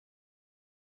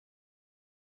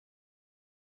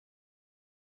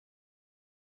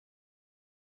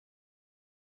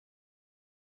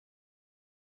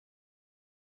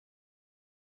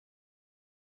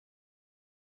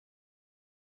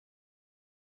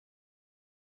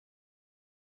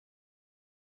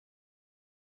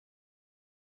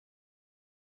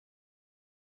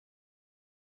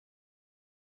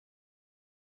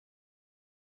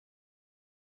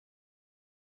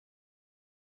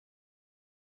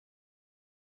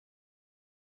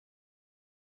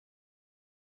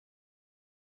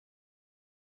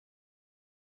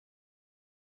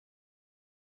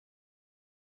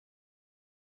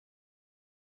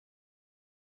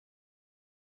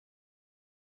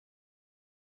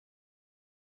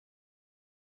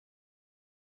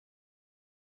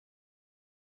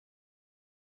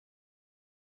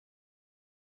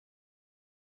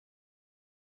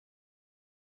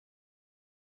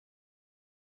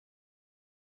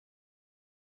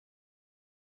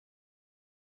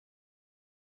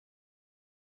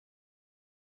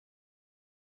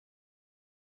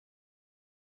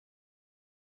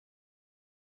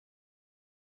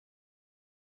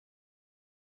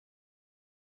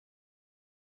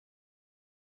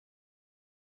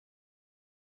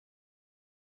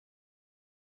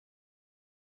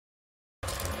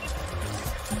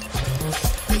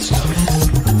Bing,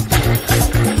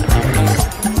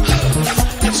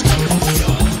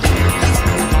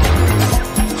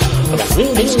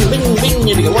 bing, bing, bing.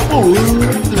 Here we go.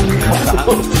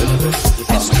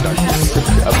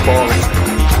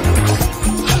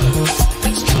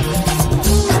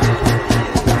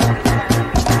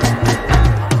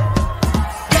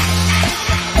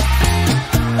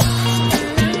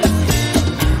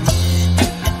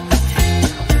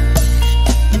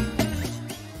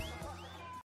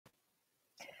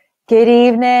 Good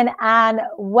evening and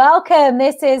welcome.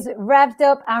 This is Revved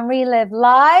Up and Relive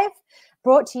Live,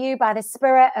 brought to you by the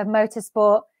Spirit of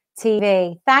Motorsport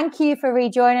TV. Thank you for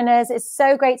rejoining us. It's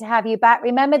so great to have you back.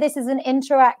 Remember, this is an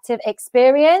interactive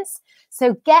experience,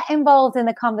 so get involved in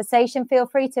the conversation. Feel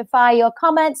free to fire your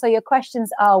comments or your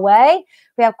questions our way.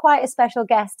 We have quite a special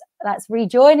guest that's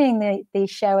rejoining the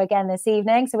show again this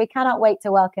evening, so we cannot wait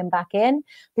to welcome back in.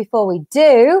 Before we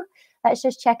do, let's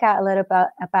just check out a little bit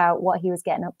about what he was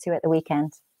getting up to at the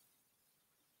weekend.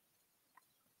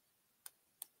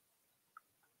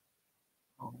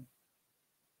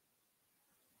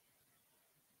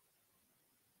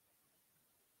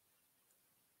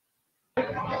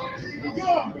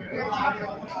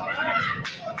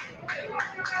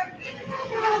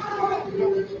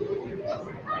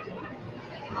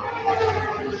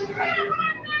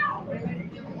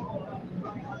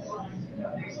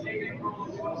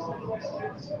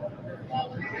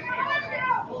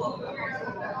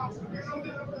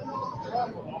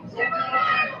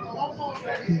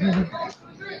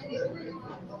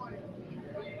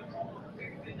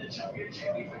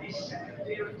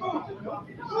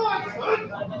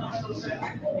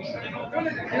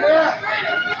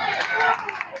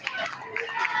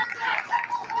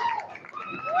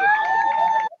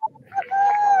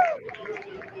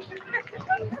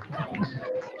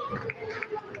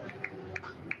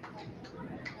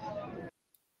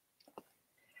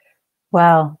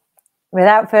 Well,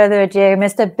 without further ado,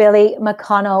 Mr. Billy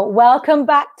McConnell, welcome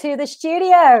back to the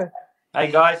studio. Hey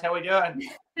guys, how we doing?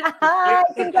 Hi.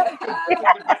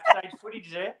 Backstage footage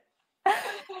there.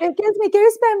 It gives me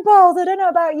goosebumps. I don't know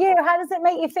about you. How does it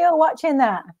make you feel watching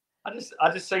that? I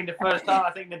just seen the first time.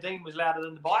 I think Nadine was louder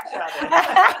than the bikes out there.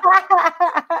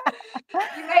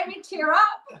 You made me tear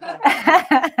up.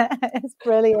 It's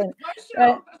brilliant.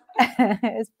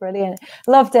 It's brilliant.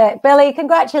 Loved it. Billy,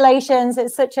 congratulations.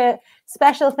 It's such a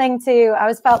special thing too.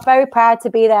 Felt very proud to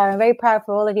be there and very proud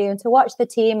for all of you and to watch the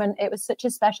team. And it was such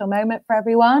a special moment for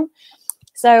everyone.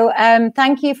 So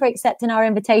thank you for accepting our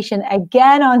invitation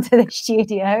again onto the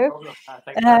studio.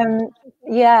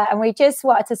 Yeah, and we just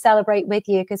wanted to celebrate with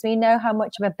you because we know how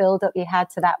much of a build-up you had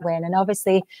to that win. And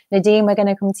obviously, Nadine, we're going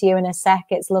to come to you in a sec.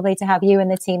 It's lovely to have you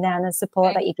and the team there and the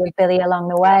support that you give Billy along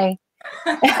the way.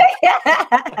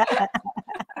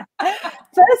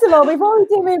 First of all, before we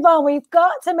do move on, we've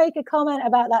got to make a comment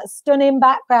about that stunning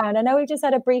background. I know we've just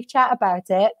had a brief chat about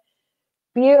it.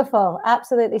 Beautiful,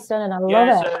 absolutely stunning. I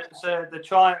love it. It's the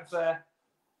Triumph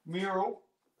mural.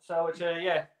 So it's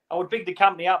yeah. I would big the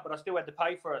company up, but I still had to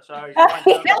pay for it. So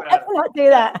let's not do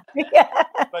that.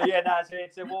 But yeah, no,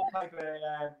 it's a wallpaper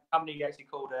company actually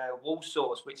called Wall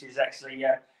Source, which is actually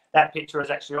that picture is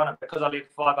actually on it because I live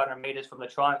 500 meters from the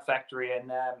Triumph factory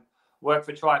and work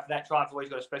for Triumph. That Triumph always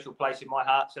got a special place in my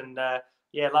heart, and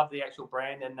yeah, love the actual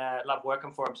brand and love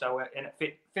working for them. So and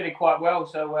it fitted quite well.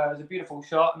 So it was a beautiful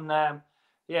shot, and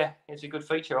yeah, it's a good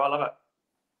feature. I love it.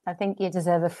 I think you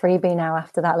deserve a freebie now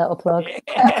after that little plug.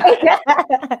 Yeah.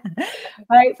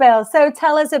 Right, Phil. So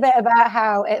tell us a bit about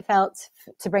how it felt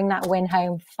to bring that win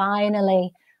home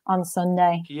finally on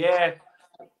Sunday. Yeah.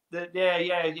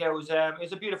 It was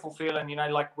a beautiful feeling. You know,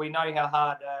 like we know how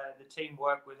hard the team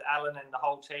worked with Alan and the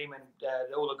whole team and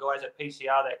all the guys at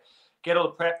PCR that get all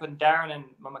the prep, and Darren and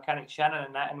my mechanic Shannon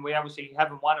and that. And we obviously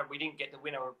haven't won it. We didn't get to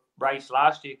win a race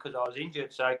last year because I was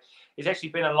injured. So it's actually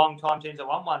been a long time since I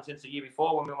won one, since the year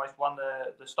before when we almost won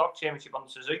the stock championship on the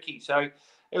Suzuki. So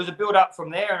it was a build up from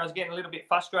there, and I was getting a little bit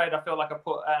frustrated. I felt like I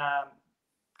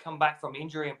come back from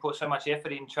injury and put so much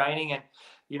effort in training and,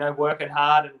 you know, working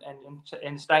hard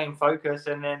and staying focused.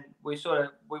 And then we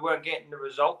weren't getting the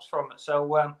results from it.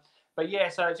 So, but yeah,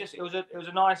 so it was a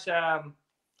nice,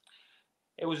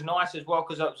 it was nice as well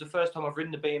because it was the first time I've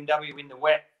ridden the BMW in the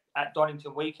wet at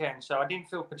Donnington weekend. So I didn't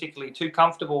feel particularly too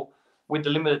comfortable with the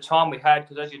limited time we had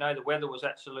because, as you know, the weather was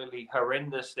absolutely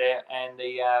horrendous there, and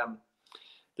the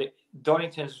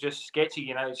Donnington's just sketchy.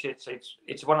 You know,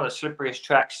 it's one of the slipperiest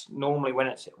tracks normally when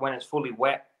it's fully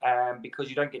wet because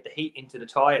you don't get the heat into the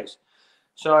tires.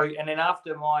 So, and then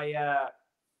after my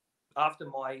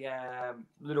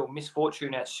little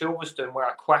misfortune at Silverstone where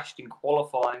I crashed in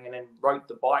qualifying and then wrote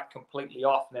the bike completely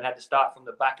off and then had to start from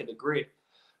the back of the grid.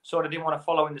 sort of didn't want to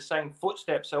follow in the same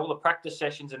footsteps. So all the practice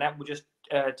sessions and that were just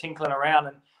tinkling around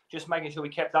and just making sure we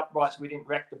kept upright so we didn't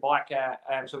wreck the bike,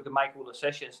 so we could make all the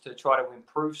sessions to try to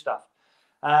improve stuff.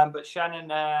 But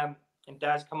Shannon and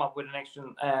Daz come up with an extra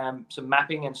some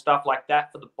mapping and stuff like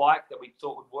that for the bike that we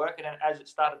thought would work. And then as it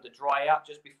started to dry out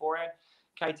just beforehand,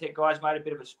 K-Tech guys made a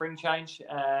bit of a spring change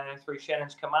through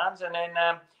Shannon's commands. And then,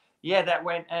 that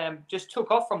went, just took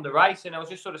off from the race. And I was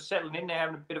just sort of settling in there,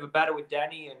 having a bit of a battle with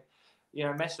Danny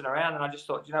and, messing around. And I just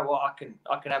thought, you know what, I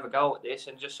can have a go at this.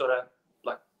 And just sort of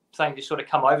like saying, just sort of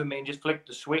come over me and just flicked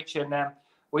the switch. And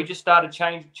we just started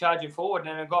charging forward.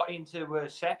 And I got into a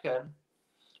second.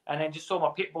 And then just saw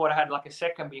my pit board. I had like a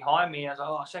second behind me. And I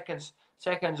was like, oh,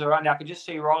 seconds are right now. I could just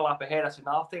see roll up ahead. I said,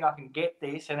 no, I think I can get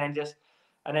this. And then just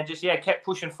kept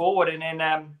pushing forward. And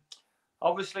then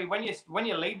obviously when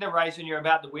you're leading the race and you're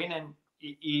about to win and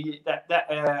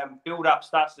that build up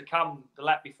starts to come the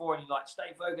lap before and you're like,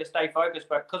 stay focused.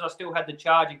 But because I still had the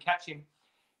charge and catch him,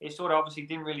 it sort of obviously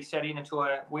didn't really set in until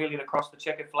I wheeled it across the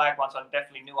checkered flag once I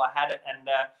definitely knew I had it. And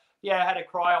I had a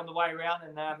cry on the way around,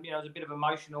 and it was a bit of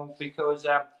emotional because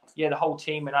the whole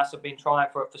team and us have been trying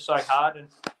for it for so hard,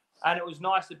 and it was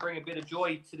nice to bring a bit of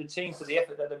joy to the team for the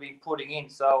effort that they've been putting in.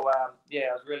 So I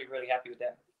was really, really happy with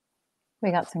that.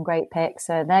 We got some great picks,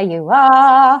 so there you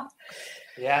are.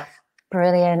 Yeah,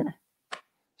 brilliant.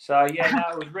 So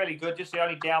it was really good. Just the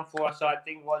only downfall side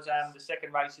thing was the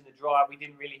second race in the drive. We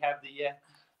didn't really have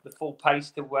the full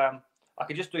pace to. I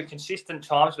could just do consistent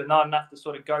times, but not enough to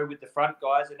sort of go with the front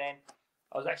guys. And then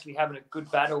I was actually having a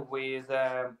good battle with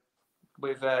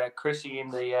Chrissy in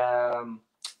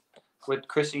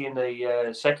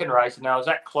the second race, and I was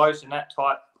that close and that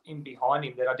tight in behind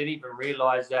him that I didn't even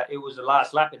realise that it was the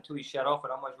last lap until he shut off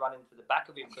and I almost run into the back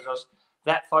of him because I was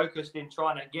that focused in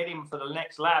trying to get him for the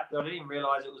next lap that I didn't even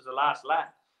realise it was the last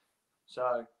lap.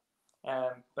 So.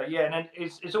 And then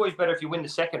it's always better if you win the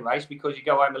second race because you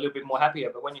go home a little bit more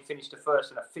happier. But when you finish the first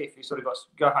and the fifth, you sort of got to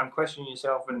go home questioning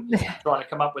yourself and trying to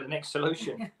come up with the next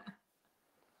solution.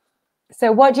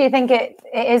 So what do you think it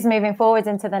is moving forwards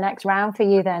into the next round for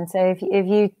you then? So if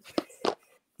you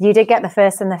did get the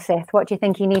first and the fifth, what do you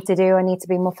think you need to do or need to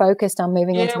be more focused on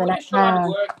moving into the next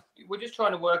round? We're just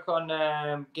trying to work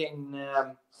on getting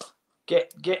the,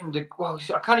 well,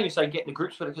 I can't even say getting the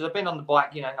grips with it because I've been on the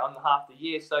bike, on half the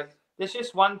year. So there's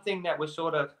just one thing that was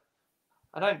sort of,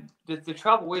 the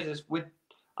trouble is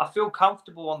I feel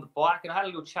comfortable on the bike, and I had a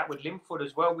little chat with Limfoot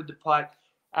as well with the bike.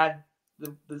 And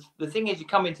the thing is, you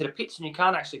come into the pits and you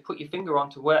can't actually put your finger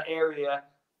onto where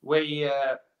you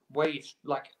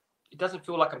like, it doesn't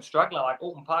feel like I'm struggling. Like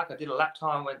Alton Park, I did a lap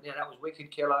time, went, that was wicked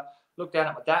killer. Looked down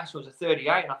at my dash, it was a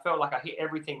 38, and I felt like I hit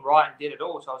everything right and did it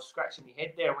all. So I was scratching my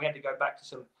head there, and we had to go back to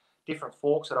some different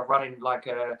forks that I've run in, like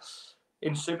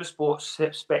in Supersport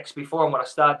specs before, and when I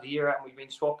started the year out, and we've been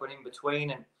swapping in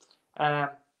between. And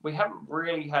we haven't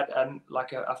really had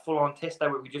a full-on test day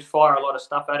where we just fire a lot of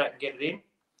stuff at it and get it in.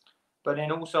 But then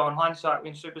also, in hindsight,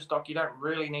 in Superstock, you don't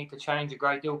really need to change a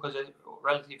great deal because it's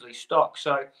relatively stock.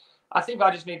 So I think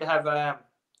I just need to have a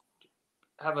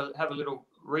little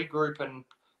regroup and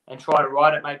try to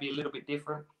ride it maybe a little bit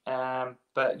different.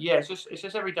 But yeah, it's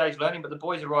just every day's learning. But the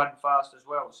boys are riding fast as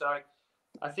well, so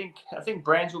I think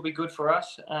brands will be good for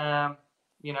us. As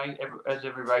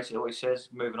every race it always says,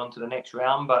 moving on to the next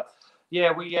round. But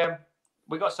yeah, we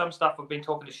got some stuff. We've been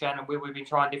talking to Shannon. We've been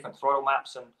trying different throttle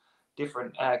maps and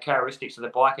different characteristics of the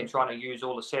bike and trying to use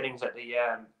all the settings that the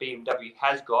BMW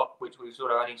has got, which we've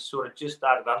only just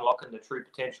started unlocking the true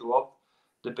potential of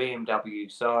the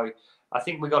BMW. So I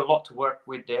think we've got a lot to work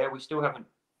with there. We still haven't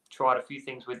tried a few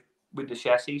things with the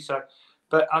chassis. So,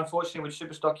 but unfortunately with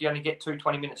Superstock, you only get 2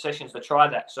 20-minute sessions to try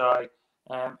that. So,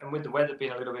 and with the weather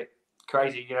being a little bit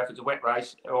crazy, if it's a wet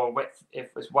race or if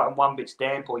it's one bit's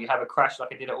damp or you have a crash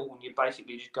like I did at Alton, you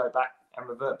basically just go back and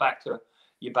revert back to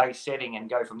your base setting and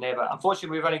go from there. But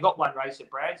unfortunately, we've only got one race at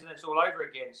Brands and it's all over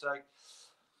again. So,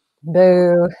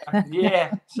 boo.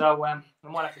 Yeah. So I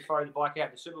might have to throw the bike out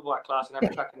in the Superbike class and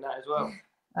have a crack in that as well.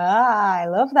 Ah, I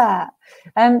love that.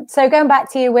 So going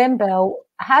back to your win, Bill,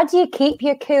 how do you keep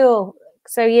your cool?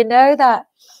 So you know that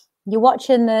you're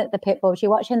watching the pit bulls,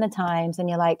 you're watching the times, and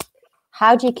you're like,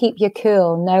 how do you keep your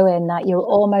cool knowing that you're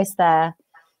almost there?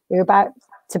 You're about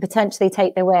to potentially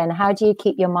take the win. How do you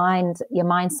keep your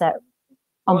mindset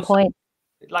on point?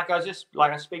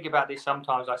 I speak about this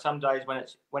sometimes. Like some days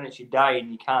when it's your day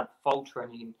and you can't falter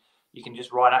and you can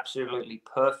just ride absolutely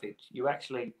perfect. You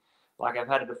actually, like I've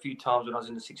had it a few times when I was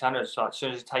in the 600. So as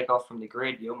soon as you take off from the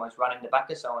grid, you almost run in the back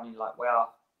of someone. And you're like, wow,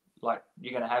 like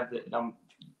you're going to have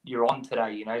you're on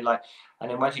today, you know, like, and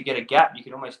then once you get a gap, you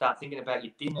can almost start thinking about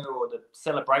your dinner or the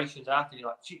celebrations after. You're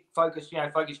like, focus,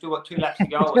 still got 2 laps to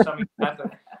go or something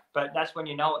happen. But that's when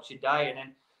you know it's your day,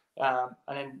 and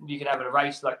then you can have a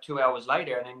race like 2 hours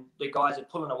later, and then the guys are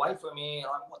pulling away from you,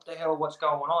 like, what the hell, what's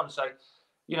going on? So,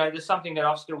 you know, there's something that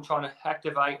I'm still trying to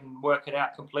activate and work it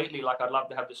out completely. Like, I'd love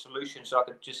to have the solution so I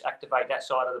could just activate that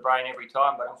side of the brain every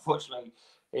time, but unfortunately,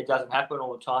 it doesn't happen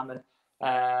all the time.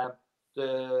 And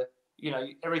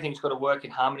everything's got to work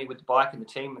in harmony with the bike and the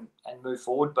team and move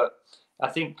forward. But I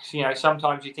think, you know,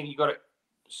 sometimes you think you got it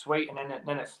sweet, and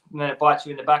then it bites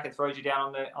you in the back and throws you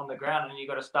down on the ground, and you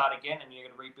got to start again, and you're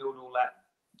going to rebuild all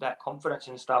that confidence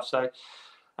and stuff. So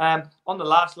on the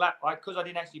last lap, because I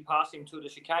didn't actually pass him to the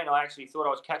chicane, I actually thought I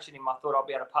was catching him. I thought I'd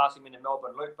be able to pass him in the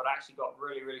Melbourne Loop, but I actually got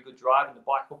really, really good drive, and the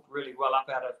bike hooked really well up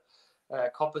out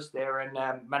of Coppice there,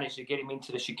 and managed to get him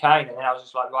into the chicane. And then I was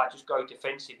just like, right, just go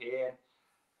defensive here. And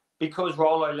because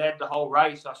Rollo led the whole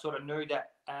race, I sort of knew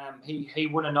that he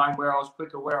wouldn't have known where I was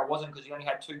quick or where I wasn't, because he only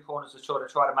had 2 corners to sort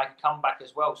of try to make a comeback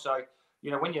as well. So, you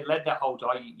know, when you led that whole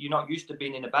day, you're not used to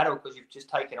being in a battle because you've just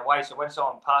taken away. So when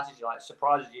someone passes you, like, it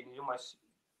surprises you, and you're almost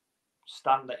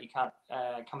stunned that you can't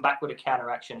come back with a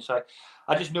counter action. So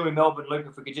I just knew in Melbourne Loop,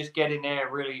 if we could just get in there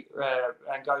really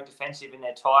and go defensive in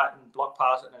there tight and block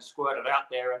pass it and squirt it out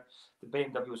there, and the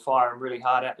BMW was firing really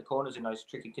hard out the corners in those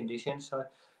tricky conditions. So.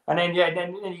 And then,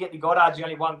 then you get the Goddards, you're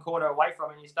only 1 corner away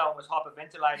from it, and you start almost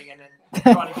hyperventilating and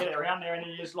then trying to get it around there, and then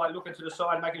you're just like looking to the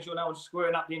side, making sure no one's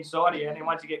squirting up the inside of you. And then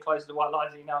once you get close to the white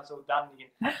lines, you know it's all done. You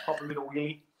can pop a little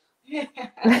wheelie.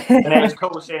 And then it was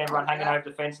cool seeing everyone hanging over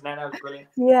the fence, and that was brilliant.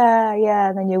 Yeah,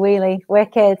 and then you wheelie.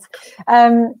 Wicked.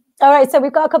 All right, so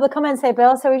we've got a couple of comments here,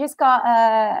 Bill. So we just got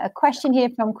a question here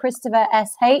from Christopher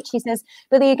SH. He says,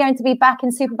 Billy, you're going to be back in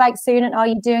Superbike soon, and are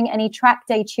you doing any track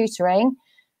day tutoring?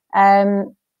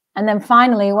 And then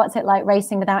finally, what's it like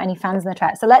racing without any fans in the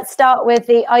track? So let's start with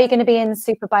are you going to be in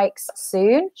Superbikes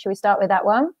soon? Should we start with that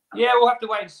one? Yeah, we'll have to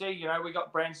wait and see. You know, we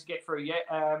got brands to get through yet.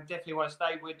 Definitely want to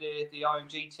stay with the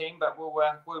OMG team, but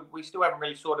we still haven't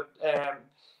really sorted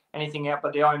anything out.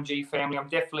 But the OMG family, I'm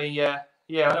definitely, I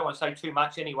don't want to say too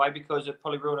much anyway, because it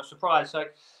probably ruin a surprise. So,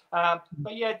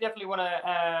 but yeah, definitely want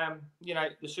to,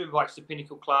 the Superbike's the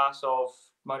pinnacle class of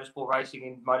motorsport racing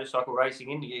and motorcycle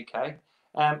racing in the UK.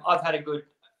 I've had a good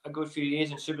few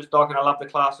years in Superstock, and I love the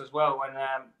class as well. And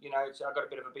I got a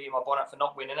bit of a bee in my bonnet for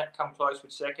not winning it. Come close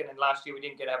with second, and last year we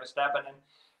didn't get to have a stab. And then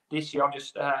this year I've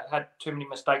just had too many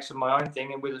mistakes in my own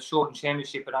thing. And with a shortened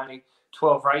championship and only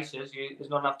 12 races, there's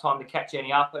not enough time to catch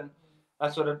any up. And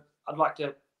I'd like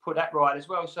to put that right as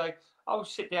well. So I'll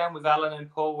sit down with Alan and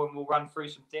Paul, and we'll run through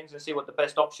some things and see what the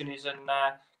best option is, and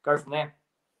go from there.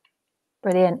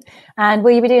 Brilliant. And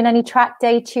will you be doing any track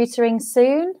day tutoring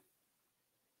soon?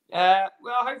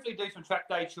 Well, I'll hopefully do some track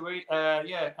day tutoring.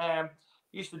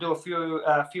 Used to do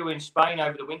a few in Spain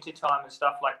over the winter time and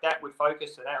stuff like that with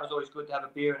Focus, and that was always good to have a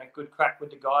beer and a good crack with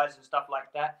the guys and stuff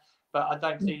like that. But I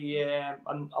don't see.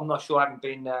 I'm not sure. I haven't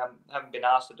been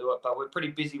asked to do it, but we're pretty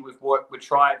busy with work with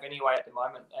Triumph anyway at the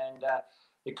moment, and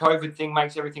the COVID thing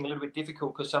makes everything a little bit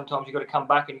difficult, because sometimes you've got to come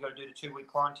back and you've got to do the 2-week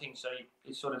quarantine, so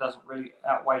it sort of doesn't really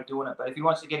outweigh doing it. But if he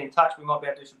wants to get in touch, we might be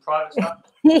able to do some private stuff.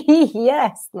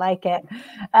 Yes, like it.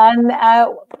 And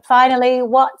finally,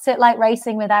 what's it like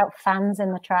racing without fans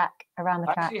in the track, around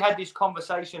the track? I actually had this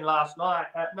conversation last night.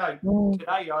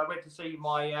 Today I went to see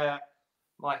my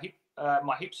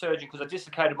hip surgeon, because I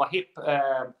dislocated my hip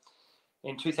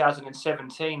in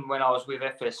 2017 when I was with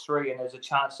FS3, and there's a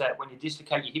chance that when you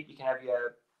dislocate your hip, you can have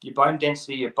your bone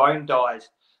density, your bone dies.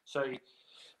 So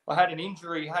I had an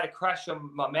injury, had a crash on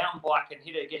my mountain bike and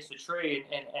hit it against the tree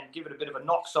and give it a bit of a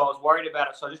knock. So I was worried about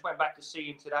it. So I just went back to see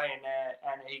him today,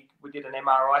 and we did an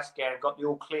MRI scan and got the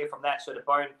all clear from that. So the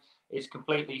bone is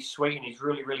completely sweet, and he's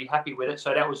really, really happy with it.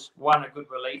 So that was a good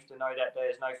relief to know that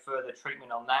there's no further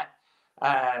treatment on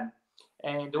that.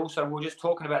 And also, we were just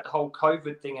talking about the whole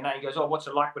COVID thing, and he goes, "Oh, what's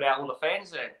it like without all the fans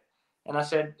there?" And I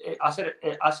said,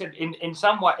 in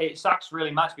some way, it sucks really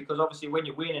much, because obviously when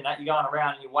you win and that, you're going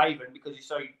around and you're waving because you're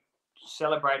so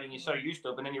celebrating, you're so used to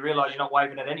it, but then you realise you're not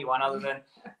waving at anyone other than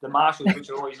the marshals, which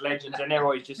are always legends, and they're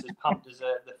always just as pumped as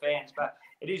the fans. But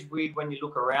it is weird when you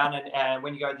look around and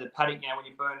when you go to the paddock, when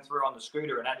you burn through on the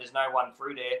scooter and that, there's no one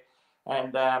through there,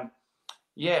 and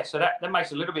so that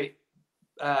makes it a little bit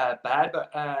bad,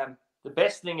 but. The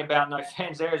best thing about no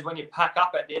fans there is when you pack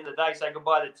up at the end of the day, say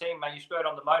goodbye to the team, mate, you're straight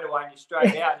on the motorway and you're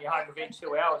straight out and you're home within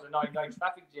 2 hours and no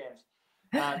traffic jams.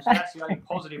 So that's the only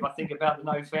positive I think about the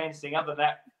no fans thing. Other than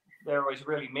that, they're always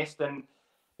really missed, and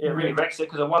it really wrecks it,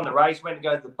 because I won the race, went to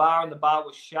go to the bar and the bar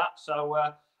was shut. So,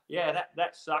 yeah,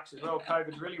 that sucks as well.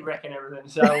 COVID's really wrecking everything.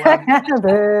 So,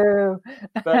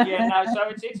 but yeah, no. So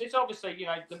it's obviously, you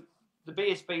know, the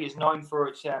BSB is known for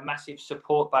its massive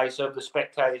support base of the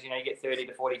spectators. You know, you get 30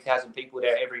 to 40,000 people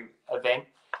there every event.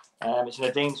 It's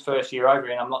Nadine's first year over,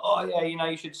 and I'm like, oh yeah, you know,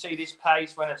 you should see this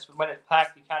pace when it's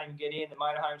packed. You can't even get in the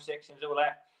motorhome sections, all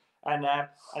that. And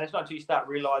it's not until you start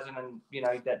realising, and you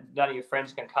know, that none of your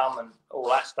friends can come and all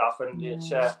that stuff, and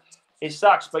it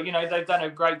sucks. But you know, they've done a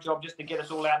great job just to get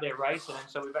us all out there racing, and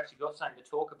so we've actually got something to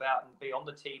talk about and be on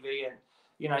the TV, and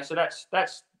you know, so that's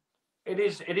it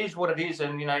is what it is,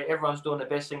 and you know, everyone's doing the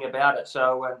best thing about it.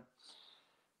 So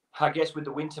I guess with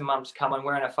the winter months coming,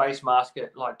 wearing a face mask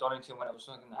at like Donnington when it was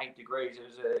 8 degrees,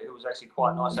 it was actually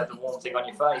quite nice to have the warm thing on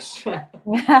your face.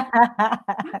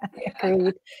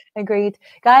 Agreed.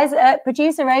 Guys,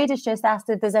 producer Ray has just asked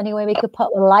if there's any way we could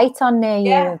put the light on near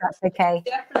you, if that's okay.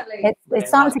 Definitely. It's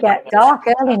starting to get dark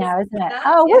early now, isn't it?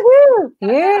 Oh, woohoo!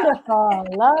 Beautiful,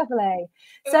 lovely.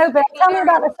 So, but tell me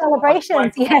about the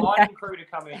celebrations. Yeah, crew to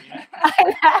come in. Yeah?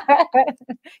 I know.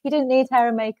 You didn't need hair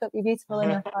and makeup. You're beautiful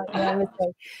enough.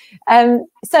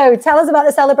 So tell us about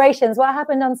the celebrations. What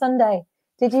happened on Sunday?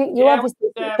 Did you obviously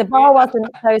the bar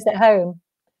wasn't closed at home?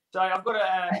 So I've got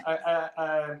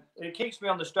it keeps me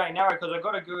on the straight and narrow because I've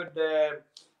got a good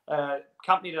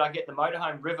company that I get the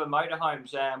motorhome, River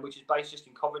Motorhomes, which is based just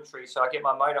in Coventry. So I get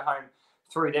my motorhome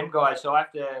through them guys. So I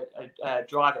have to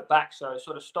drive it back. So it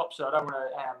sort of stops. So I don't want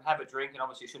to have a drink, and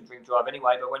obviously you shouldn't drink drive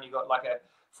anyway. But when you've got like a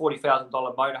 $40,000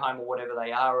 motorhome or whatever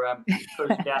they are,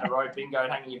 cruising down the road, bingo,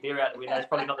 and hanging your beer out the window, it's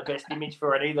probably not the best image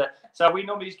for it either. So we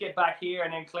normally just get back here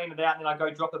and then clean it out, and then I go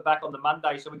drop it back on the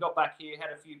Monday. So we got back here,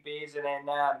 had a few beers, and then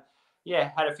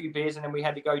had a few beers, and then we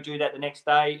had to go do that the next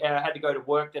day. Had to go to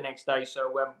work the next day,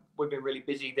 so we've been really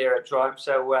busy there at Drome.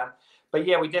 So, but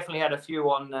yeah, we definitely had a few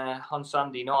on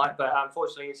Sunday night, but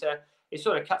unfortunately, it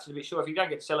sort of cuts it a bit short. If you don't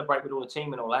get to celebrate with all the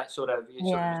team and all that, sort of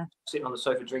sitting on the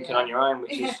sofa drinking on your own,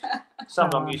 which is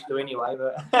something I'm used to anyway.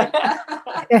 But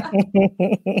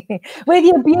with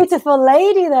your beautiful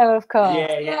lady, though, of course.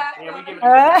 Yeah. We give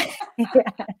it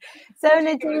So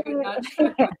Nadine,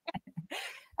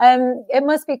 it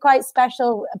must be quite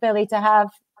special, Billy, to have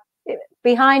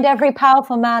behind every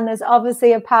powerful man, there's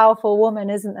obviously a powerful woman,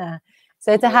 isn't there?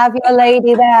 So to have your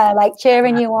lady there, like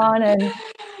cheering you on and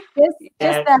just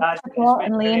there to support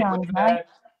and lean on, right?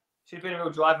 She's been a real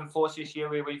driving force this year.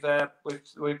 We've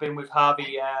been with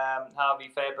Harvey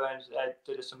Fairburn,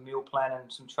 did some meal plan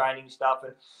and some training stuff,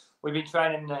 and we've been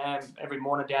training every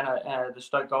morning down at the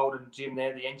Stoke Golden gym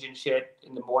there, the engine shed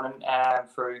in the morning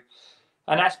through.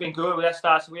 And that's been good. That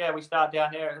starts, we start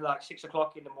down there at like 6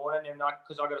 o'clock in the morning, and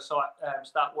because I got to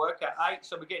start work at 8,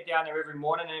 so we get down there every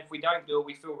morning. And if we don't do it,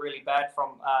 we feel really bad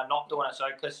from not doing it. So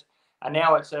and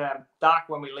now it's dark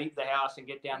when we leave the house and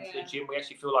get down to the gym. We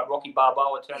actually feel like Rocky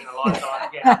Balboa turning the lights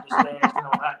on, getting up the stairs and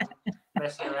all that, and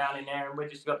messing around in there. And we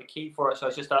just got the key for it, so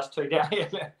it's just us two down here.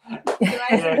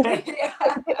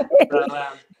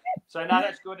 So no,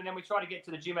 that's good. And then we try to get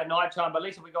to the gym at night time, but at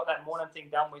least if we got that morning thing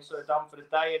done, we're sort of done for the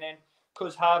day. And then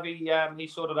because Harvey, he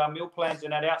sorted our meal plans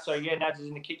and that out. So yeah, Nads is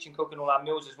in the kitchen cooking all our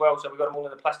meals as well. So we got them all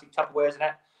in the plastic Tupperwares and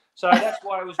that. So that's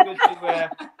why it was good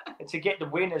to get the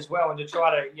win as well, and to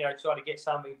try to get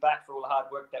something back for all the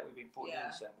hard work that we've been putting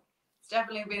in. So it's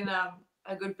definitely been a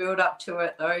good build up to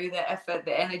it, though, the effort,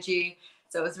 the energy.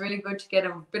 So it was really good to get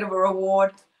a bit of a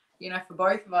reward, for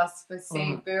both of us, for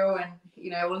seeing Bill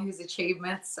and all his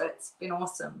achievements. So it's been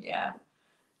awesome. Yeah.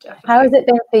 Definitely. How has it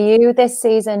been for you this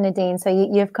season, Nadine? So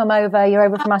you've come over, you're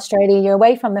over from Australia, you're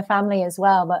away from the family as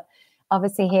well, but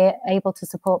obviously here able to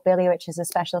support Billy, which is a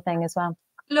special thing as well.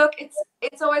 Look,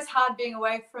 it's always hard being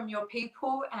away from your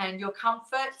people and your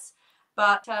comforts,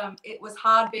 but it was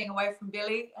hard being away from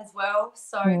Billy as well.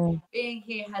 So being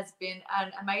here has been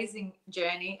an amazing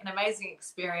journey, an amazing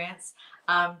experience,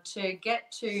 to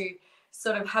get to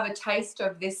sort of have a taste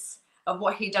of this, of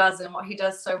what he does and what he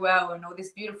does so well, and all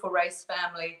this beautiful race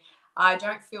family. I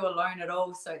don't feel alone at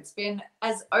all. So it's been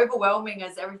as overwhelming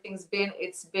as everything's been.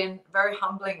 It's been a very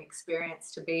humbling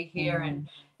experience to be here and,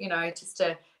 just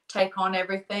to take on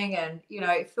everything. And,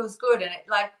 it feels good. And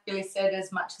like Billy said,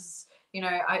 as much as,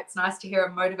 it's nice to hear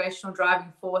a motivational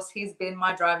driving force. He's been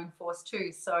my driving force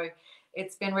too. So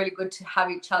it's been really good to have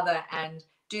each other and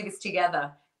do this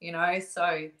together,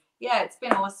 So yeah, it's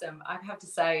been awesome. I have to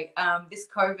say, this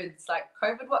COVID's like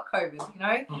COVID, what COVID,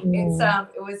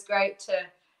 It's it was great to,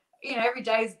 every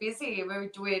day is busy. We're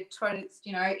trying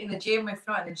to, in the gym, if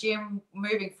not in the gym,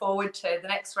 moving forward to the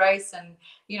next race and,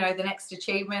 the next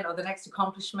achievement or the next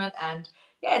accomplishment. And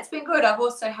yeah, it's been good. I've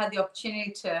also had the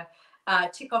opportunity to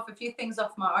tick off a few things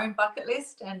off my own bucket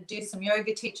list and do some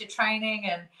yoga teacher training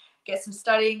and, get some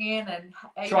studying in, and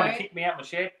trying to kick me out my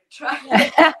shed. Trying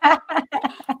to,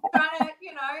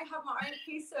 you know, have my own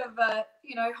piece of,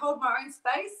 you know, hold my own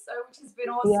space. So, which has been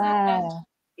awesome. Yeah. And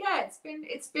yeah,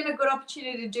 it's been a good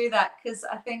opportunity to do that, because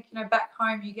I think, you know, back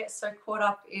home you get so caught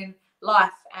up in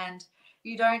life and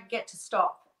you don't get to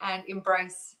stop and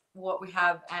embrace what we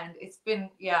have. And it's been,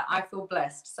 yeah, I feel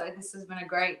blessed. So this has been a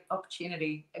great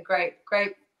opportunity, a great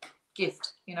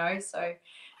gift, you know. So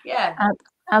yeah,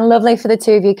 and lovely for the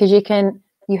two of you, because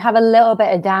you have a little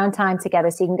bit of downtime together,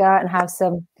 so you can go out and have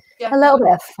a little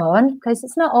bit of fun, because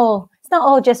it's not all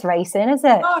just racing, is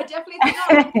it? Oh, definitely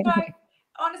not. You know,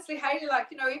 honestly, Hailey, like,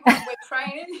 you know, even when we're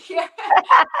training, yeah,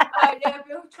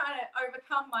 Bill trying to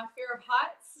overcome my fear of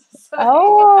heights. So,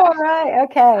 oh, right,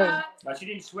 okay. But she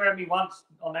didn't swear at me once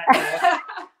on that.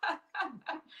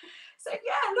 So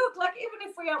yeah, look, like, even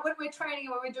if when we're training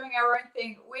and when we're doing our own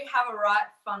thing, we have a right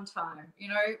fun time. You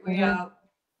know,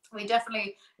 we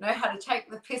definitely know how to take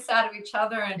the piss out of each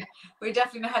other, and we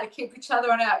definitely know how to keep each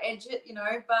other on our edge, you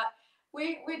know, but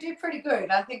we do pretty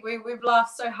good. I think we've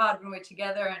laughed so hard when we're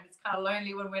together, and it's kind of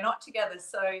lonely when we're not together.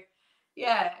 So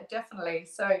yeah, definitely.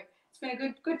 So it's been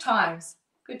a good times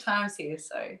here.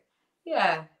 So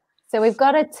yeah. So we've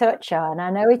got to touch on,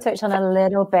 I know we touched on a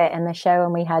little bit in the show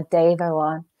when we had Davo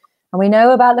on, and we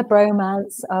know about the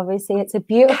bromance. Obviously, it's a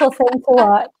beautiful thing to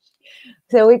watch.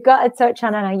 So we've got to touch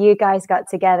on how you guys got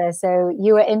together. So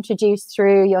you were introduced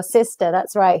through your sister,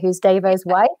 that's right, who's Davo's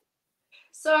wife?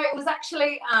 So it was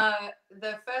actually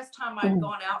the first time I'd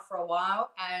gone out for a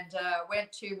while, and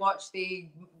went to watch the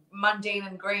Nadine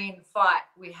and Green fight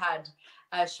we had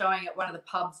showing at one of the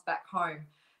pubs back home.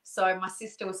 So my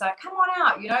sister was like, come on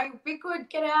out, you know, be good,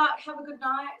 get out, have a good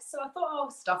night. So I thought, oh,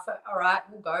 stuff it. All right,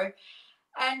 we'll go.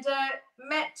 And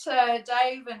met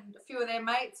Dave and a few of their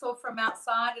mates all from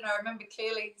outside. And I remember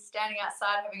clearly standing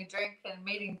outside having a drink and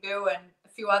meeting Bill and a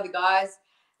few other guys.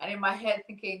 And in my head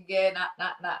thinking, yeah, nah.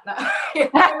 You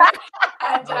know?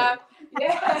 And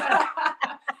yeah.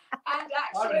 And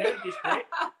actually,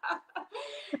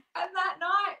 and that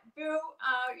night, Bill,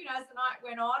 you know, as the night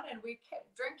went on and we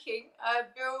kept drinking,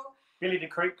 Billy the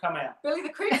Creep come out. Billy the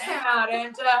Creep came out,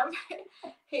 and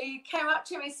he came up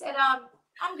to me and said,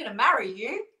 I'm going to marry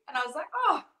you. And I was like,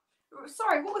 oh,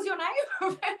 sorry, what was your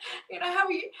name? You know, how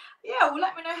are you? Yeah, well,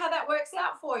 let me know how that works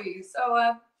out for you.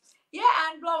 So,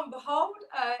 yeah, and lo and behold,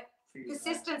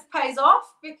 persistence pays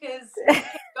off, because we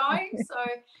kept going. So,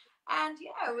 and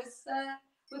yeah, it was,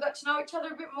 we got to know each other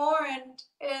a bit more, and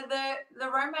the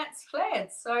romance flared.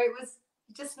 So it was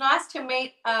just nice to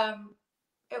meet.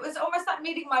 It was almost like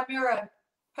meeting my mirror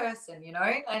person, you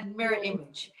know, and mirror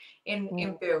image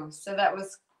in Bill. So that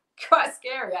was quite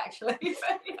scary, actually.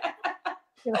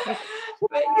 But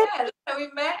yeah, so we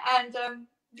met, and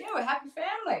yeah, we're a happy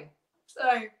family.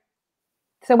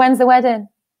 So when's the wedding?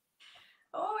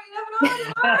 Oh, you never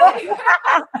know.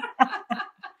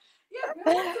 Yeah,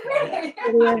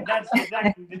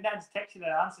 did Dad's text you to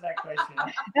answer that question?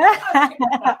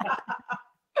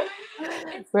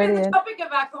 It's been the topic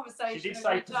of our conversation. She did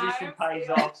say position pays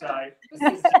off, so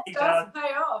persistence does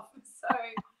pay off. So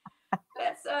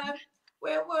let's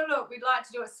well, look, we'd like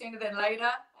to do it sooner than later,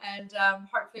 and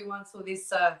hopefully once all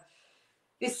this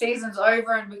season's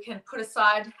over and we can put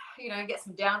aside, you know, get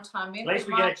some downtime in. At least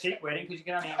we get a cheap wedding, because you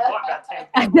can only invite about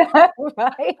 10 people.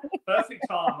 Right. Perfect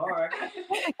time, all right.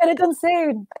 Get it done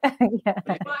soon. Yeah.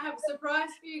 We might have a surprise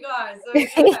for you guys.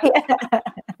 Yeah.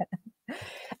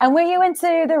 And were you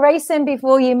into the racing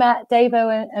before you met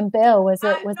Davo and Bill? Was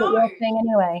it your thing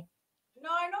anyway? No,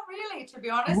 not really, to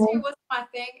be honest. It wasn't my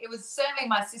thing. It was certainly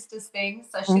my sister's thing.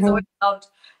 So she's always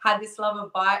had this love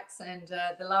of bikes and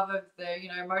the love of the, you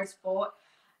know, motorsport.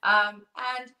 And,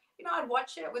 you know, I'd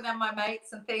watch it with my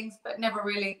mates and things, but never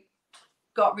really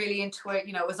got really into it.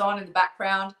 You know, it was on in the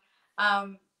background.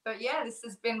 But yeah, this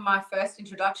has been my first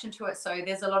introduction to it. So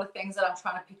there's a lot of things that I'm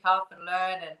trying to pick up and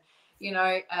learn and, you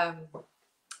know,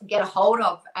 get a hold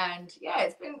of. And yeah,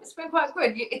 it's been quite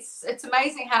good. It's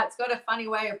amazing how it's got a funny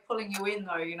way of pulling you in,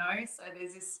 though, you know. So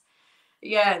there's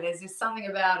this something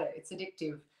about it. It's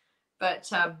addictive.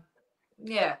 But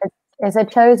yeah, it's a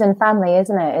chosen family,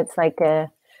 isn't it? It's like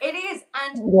it is.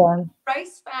 And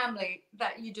race family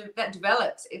that that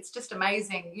develops, it's just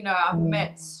amazing. You know, I've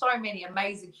met so many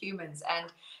amazing humans,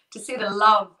 and to see the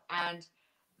love and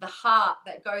the heart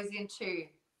that goes into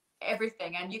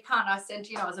everything. And you can't, I said,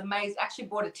 you know, I was amazed, actually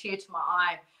brought a tear to my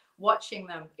eye watching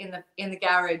them in the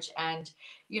garage. And,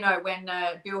 you know, when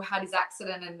Bill had his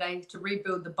accident and they had to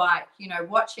rebuild the bike, you know,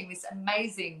 watching this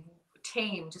amazing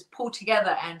team just pull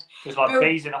together, and it was like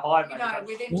bees in a hive, you know,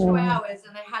 within 2 hours,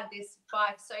 and they had this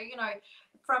bike. So, you know,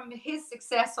 from his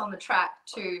success on the track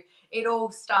to it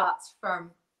all starts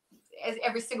from as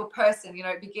every single person, you know,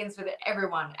 it begins with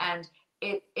everyone, and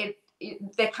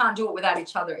they can't do it without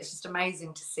each other. It's just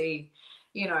amazing to see,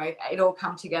 you know, it all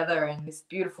come together, and these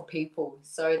beautiful people.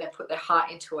 So they put their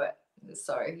heart into it.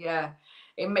 So yeah,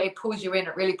 it pulls you in.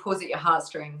 It really pulls at your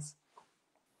heartstrings.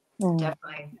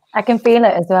 Definitely. I can feel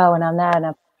it as well when I'm there,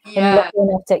 and but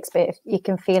you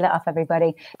can feel it off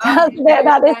everybody. Tell us a bit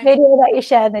about this video that you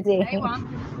shared, Nadine. Day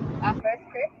one, our first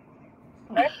trip,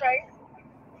 first race.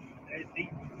 We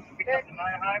picked up the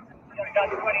motorhome. We done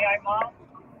 28 miles.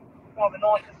 Rather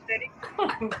nice and steady.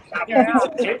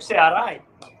 Tips out, eh?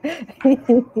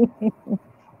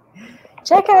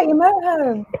 Check out your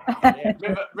motorhome.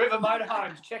 Yeah, River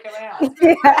Motorhomes, check them out.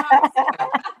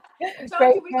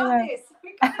 Great we got this.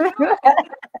 We got it.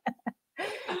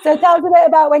 So tell us a bit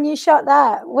about when you shot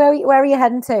that. Where are you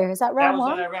heading to? Is that round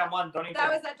one? That was round one, Donnington.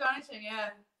 That was at Donnington, yeah,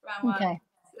 round one. Okay.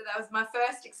 So that was my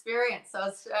first experience. I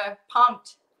was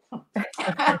pumped.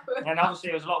 And obviously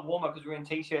it was a lot warmer because we were in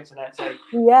t-shirts and that. So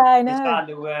yeah, I know. It's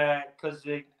starting to because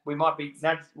we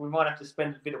might have to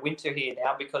spend a bit of winter here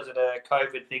now because of the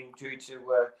COVID thing due to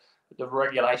the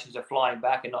regulations of flying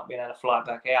back and not being able to fly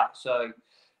back out. So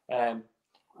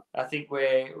I think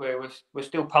we're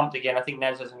still pumped again. I think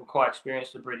Naz hasn't quite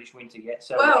experienced the British winter yet.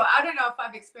 So well, I don't know if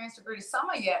I've experienced a British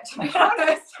summer yet, to be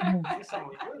honest. This summer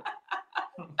was good.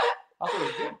 I thought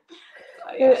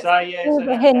it was good. So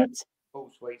the hint. All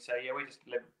sweet. So yeah, we're just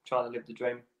trying to live the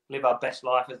dream, live our best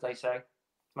life, as they say.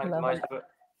 Make the most of it.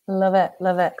 Love it,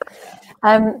 love it.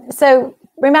 So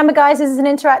remember, guys, this is an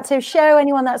interactive show.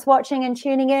 Anyone that's watching and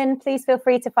tuning in, please feel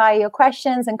free to fire your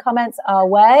questions and comments our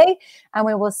way, and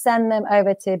we will send them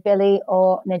over to Billy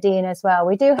or Nadine as well.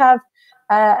 We do have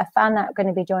a fan that's going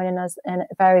to be joining us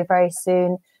very, very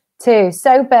soon too.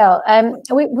 So Bill,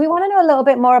 we want to know a little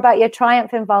bit more about your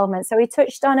Triumph involvement. So we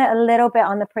touched on it a little bit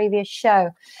on the previous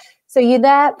show. So you're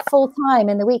there full time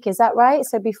in the week, is that right?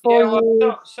 So before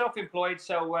you self-employed.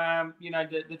 So you know,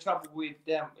 the trouble with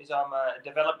is I'm a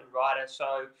development writer,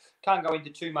 so can't go into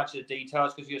too much of the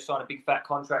details because you sign a big fat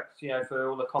contract, you know, for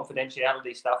all the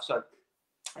confidentiality stuff. So,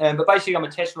 but basically, I'm a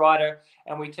test writer,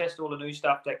 and we test all the new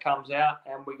stuff that comes out,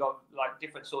 and we got like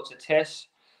different sorts of tests.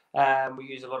 We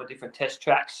use a lot of different test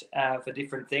tracks for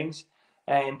different things.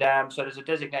 And so there's a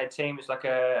designated team. It's like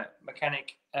a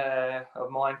mechanic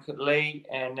of mine, Lee,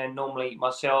 and then normally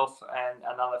myself and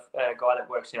another guy that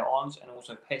works there, Ons, and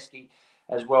also Pesky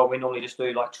as well. We normally just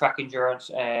do like track endurance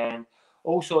and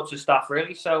all sorts of stuff,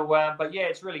 really. So, but yeah,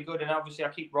 it's really good. And obviously, I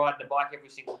keep riding the bike every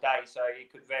single day. So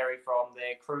it could vary from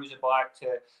their cruiser bike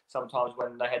to sometimes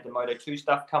when they had the Moto2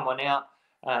 stuff come on out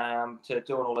to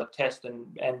doing all the tests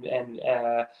and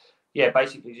yeah,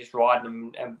 basically just riding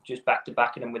them and just back to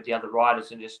backing them with the other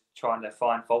riders and just trying to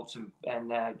find faults and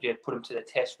yeah, put them to the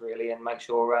test really and make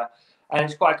sure. And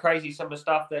it's quite crazy some of the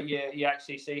stuff that you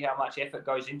actually see how much effort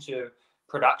goes into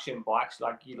production bikes.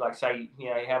 Like say, you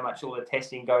know, how much all the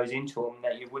testing goes into them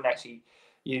that you wouldn't actually.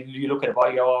 You look at a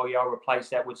bike, you go, oh yeah, I'll replace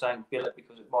that with saying billet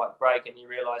because it might break, and you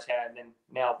realise how. And then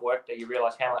now I've worked there, you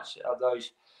realise how much of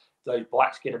those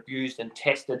bikes get abused and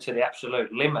tested to the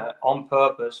absolute limit on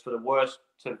purpose for the worst,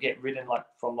 to get ridden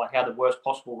from how the worst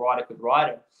possible rider could ride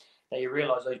it. That you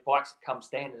realise those bikes that come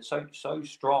standard are so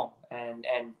strong and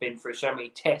been through so many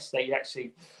tests that you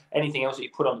actually, anything else that you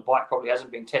put on the bike probably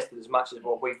hasn't been tested as much as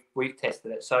what we've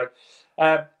tested it. So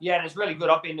yeah, and it's really good.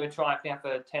 I've been doing Triumph now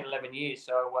for 10, 11 years.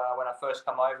 So when I first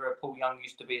come over, Paul Young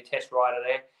used to be a test rider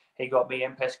there. He got me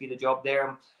and Pesky the job there.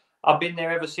 And I've been there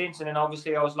ever since. And then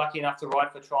obviously I was lucky enough to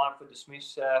ride for Triumph with the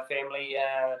Smiths family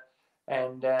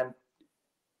and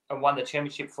won the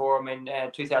championship for them in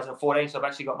 2014. So I've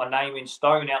actually got my name in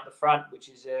stone out the front, which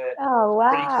is pretty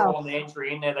cool on the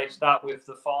entry in there. They start with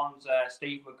the Fonz,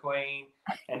 Steve McQueen,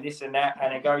 and this and that,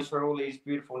 and it goes through all these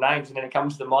beautiful names, and then it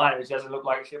comes to mine, which doesn't look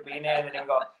like it should be in there. And then I've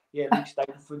got Luke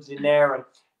Stapleford's in there, and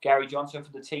Gary Johnson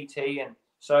for the TT, and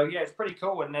so yeah, it's pretty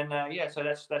cool. And then so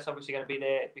that's obviously going to be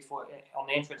there before on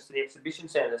the entrance to the exhibition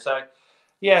centre. So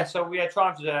yeah,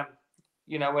 trying to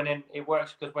you know, when then it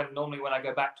works because when I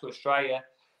go back to Australia,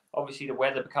 obviously the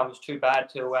weather becomes too bad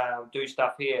to do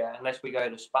stuff here unless we go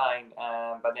to Spain.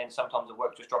 But then sometimes the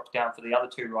work just drops down for the other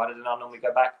two riders, and I normally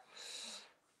go back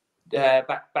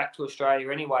to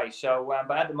Australia anyway. So,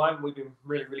 but at the moment we've been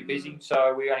really, really busy.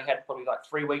 So we only had probably like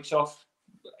 3 weeks off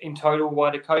in total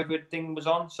while the COVID thing was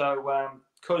on. So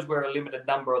because we're a limited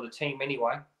number of the team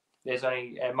anyway, there's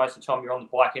only most of the time you're on the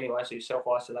bike anyway, so you're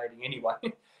self-isolating anyway.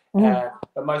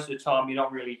 But most of the time you're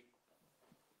not really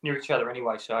near each other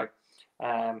anyway. So.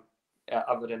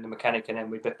 Other than the mechanic, and then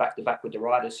we've been back to back with the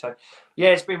riders. So yeah,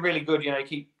 it's been really good, you know,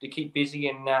 to keep busy,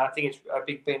 and I think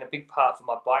it's been a big part for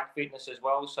my bike fitness as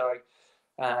well. So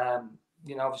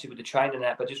you know, obviously with the train and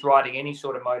that, but just riding any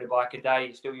sort of motorbike a day,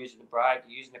 you're still using the brake,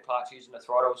 you're using the clutch, using the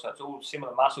throttle. So it's all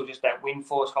similar muscle, just that wind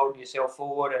force holding yourself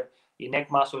forward, and your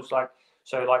neck muscles. Like,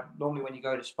 so like normally when you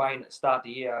go to Spain at the start of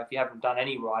the year, if you haven't done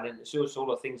any riding, it's just all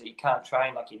the things that you can't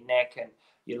train, like your neck and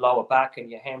your lower back and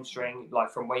your hamstring, like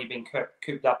from where you've been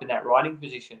cooped up in that riding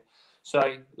position.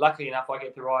 So luckily enough, I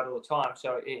get to ride all the time.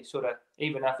 So it's sort of,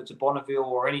 even if it's a Bonneville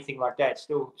or anything like that, it's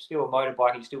still a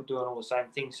motorbike. You're still doing all the same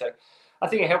things. So I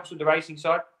think it helps with the racing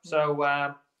side. So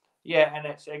yeah, and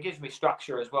it gives me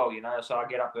structure as well, you know. So I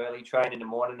get up early, train in the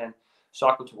morning, and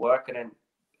cycle to work, and then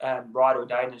ride all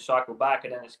day, and then cycle back,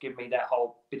 and then it's given me that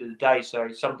whole bit of the day. So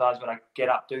sometimes when I get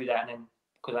up, do that, and then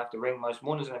because I have to ring most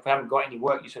mornings, and if I haven't got any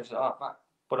work, you sort of say, oh, fuck,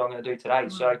 what am I going to do today?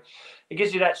 So it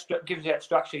gives you that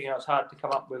structure. You know, it's hard to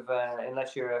come up with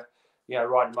unless you're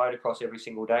riding motocross every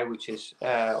single day, which is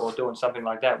or doing something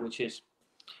like that, which is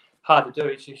hard to do.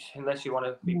 It's just, unless you want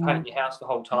to be painting your house the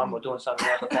whole time or doing something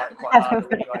else, I find it quite hard to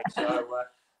do anyway. So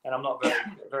and I'm not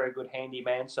very good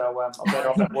handyman, so I'm better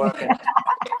off at work.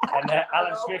 And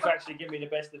Alan Smith actually gave me the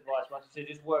best advice once. He said,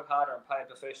 just work harder and pay a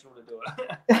professional to do it.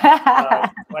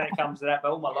 When it comes to that,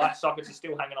 but all my light sockets are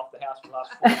still hanging off the house for the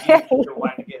last 4 years. I'm still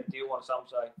waiting to get a deal on some,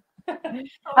 so.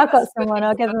 I've got someone,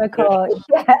 I'll give them a call.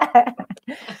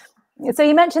 So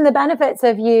you mentioned the benefits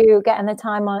of you getting the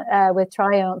time on, with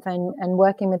Triumph and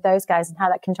working with those guys, and how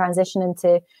that can transition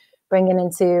into bringing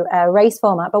into a race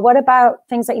format. But what about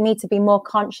things that you need to be more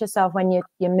conscious of when you're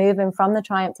moving from the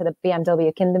Triumph to the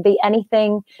BMW? Can there be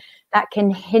anything that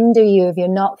can hinder you if you're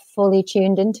not fully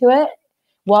tuned into it?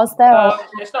 Was there?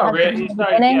 It's not really.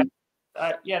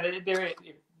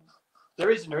 There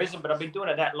is and there isn't, but I've been doing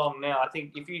it that long now. I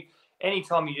think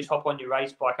anytime you just hop on your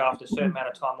race bike after a certain amount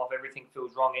of time off, everything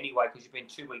feels wrong anyway, because you've been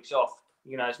 2 weeks off.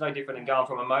 You know, it's no different than going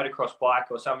from a motocross bike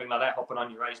or something like that, hopping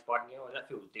on your race bike. And, that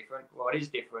feels different. Well, it is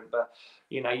different, but,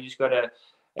 you just got to,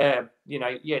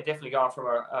 definitely going from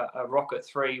a Rocket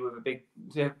 3 with a big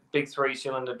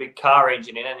 3-cylinder, big car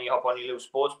engine in it, and you hop on your little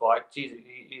sports bike. Geez,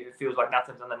 it feels like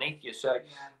nothing's underneath you. So,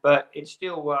 but it's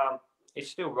still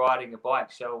riding a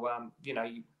bike. So,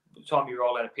 by the time you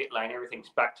roll out of pit lane, everything's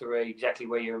back to exactly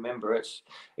where you remember.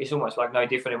 It's almost like no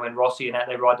different than when Rossi and that,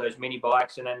 they ride those mini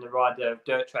bikes, and then they ride the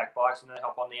dirt track bikes, and then they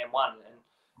hop on the M1, and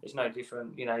it's no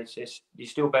different. It's just, you're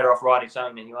still better off riding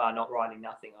something than you are not riding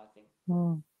nothing, I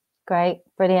think. Great,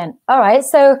 brilliant. All right,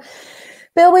 so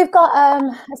Bill, we've got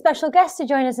a special guest to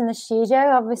join us in the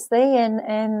studio, obviously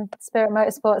in Spirit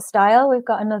Motorsport style. We've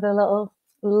got another little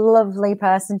lovely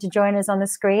person to join us on the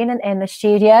screen and in the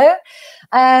studio.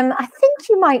 I think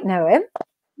you might know him.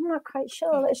 I'm not quite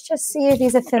sure. Let's just see if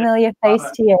he's a familiar face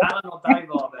to you. Alan or Dave,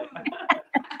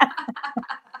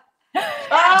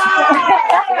 I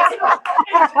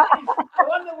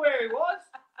wonder where he was.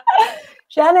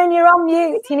 Shannon, you're on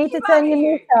mute. You need to turn your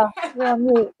mute off. You're on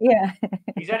mute. Yeah.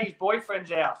 He's at his boyfriend's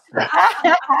house.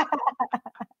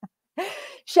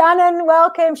 Shannon,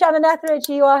 welcome. Shannon Etheridge,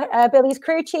 you are Billy's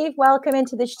crew chief. Welcome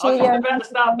into the studio. I was about to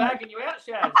start bagging you out,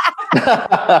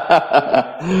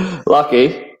 Shaz.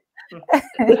 Lucky.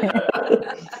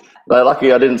 No,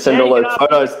 lucky I didn't send all those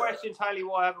photos. Questions, Hailey,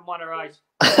 why I haven't won a race.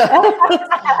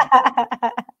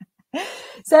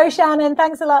 So, Shannon,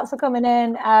 thanks a lot for coming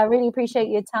in. I really appreciate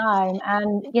your time.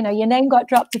 And, your name got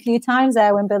dropped a few times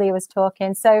there when Billy was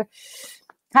talking. So,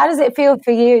 how does it feel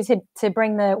for you to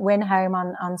bring the win home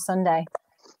on Sunday?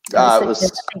 It was a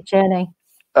big journey.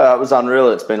 It was unreal.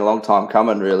 It's been a long time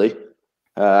coming, really.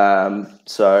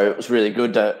 So it was really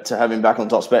good to have him back on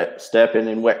top step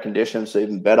in wet conditions,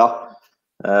 even better.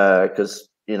 Because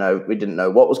we didn't know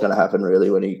what was going to happen really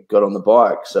when he got on the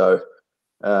bike. So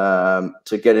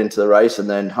to get into the race and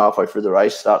then halfway through the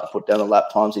race start to put down the lap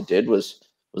times he did was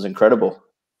incredible.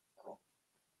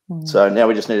 So now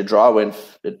we just need a dry win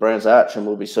at Brands Hatch and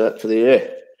we'll be set for the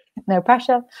year. No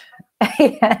pressure.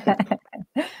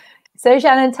 So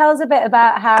Shannon, tell us a bit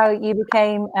about how you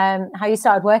became, how you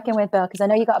started working with Bill, because I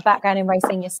know you got a background in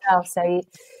racing yourself. So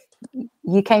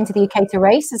you came to the UK to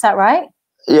race, is that right?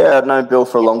 Yeah, I've known Bill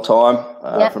for a long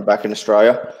time from back in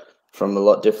Australia, from a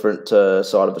lot different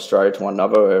side of Australia to one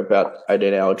another. We're about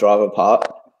 18-hour drive apart.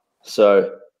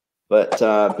 So, but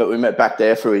we met back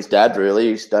there through his dad, really.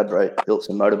 His dad built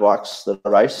some motorbikes that I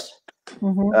raced.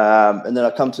 And then I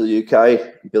come to the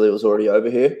UK. Billy was already over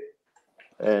here.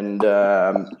 And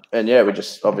yeah, we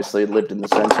just obviously lived in the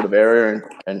same sort of area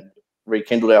and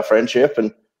rekindled our friendship.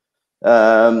 And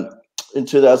in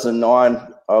 2009,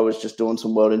 I was just doing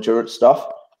some world endurance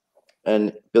stuff.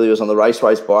 And Billy was on the race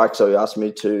bike, so he asked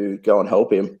me to go and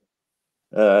help him.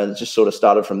 And it just sort of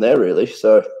started from there, really.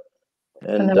 So,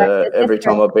 and every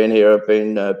time I've been here, I've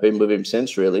been with him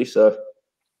since, really. So,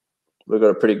 we've got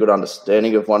a pretty good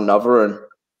understanding of one another,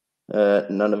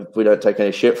 and we don't take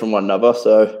any shit from one another.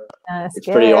 So it's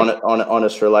good. pretty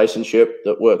honest relationship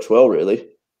that works well, really.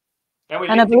 And we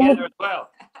live together as well.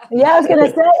 Yeah, I was going to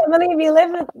say, I believe you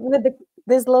live with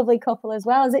this lovely couple as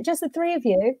well. Is it just the three of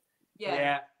you?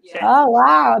 Yeah. Oh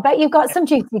wow! I bet you've got some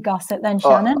juicy gossip then,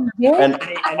 Shannon. Have you?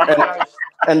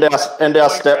 And our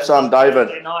stepson David.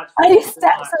 And your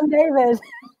stepson David.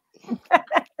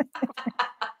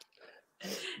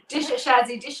 Dish it,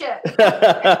 Shazzy, dish it.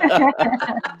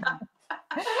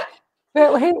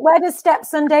 Where does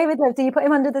stepson David live? Do you put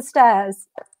him under the stairs?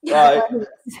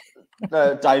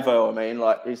 No, Davo, I mean,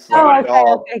 like he's. He's got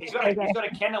a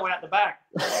kennel out the back.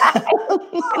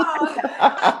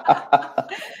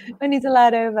 When he's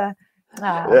allowed over.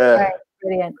 Right,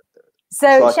 brilliant.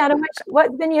 So, Shannon,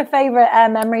 what's been your favourite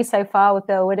memory so far with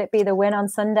Bill? Would it be the win on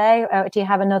Sunday, or do you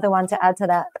have another one to add to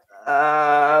that?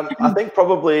 I think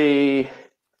probably,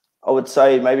 I would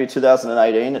say maybe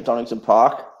 2018 at Donnington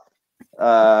Park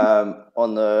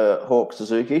on the Hawk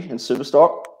Suzuki in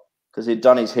Superstock, because he'd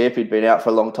done his hip. He'd been out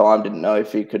for a long time, didn't know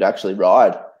if he could actually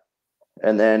ride.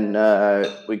 And then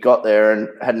we got there and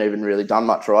hadn't even really done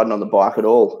much riding on the bike at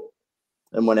all.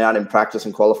 And went out in practice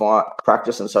and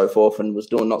practice and so forth, and was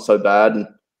doing not so bad. And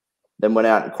then went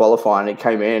out and qualifying. And he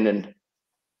came in and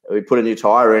we put a new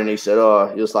tyre in. And he said,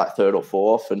 he was like third or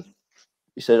fourth. And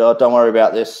he said, don't worry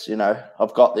about this.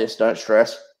 I've got this. Don't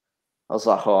stress. I was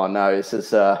like, oh no, this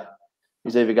is,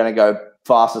 he's either going to go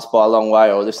fastest by a long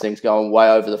way or this thing's going way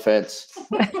over the fence.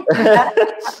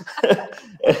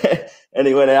 And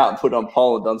he went out and put on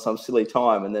pole and done some silly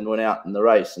time, and then went out in the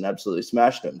race and absolutely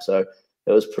smashed him. So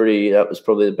that was probably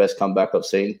the best comeback I've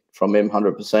seen from him,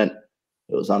 100%.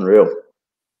 It was unreal.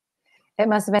 It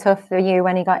must have been tough for you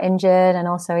when he got injured, and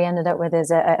also he ended up with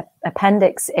his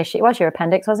appendix issue. It was your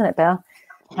appendix, wasn't it, Bill?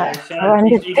 Yeah,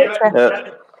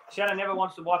 Shannon never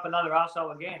wants to wipe another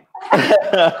arsehole again.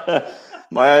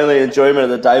 My only enjoyment of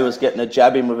the day was getting a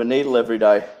jab in with a needle every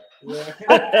day.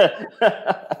 Yeah.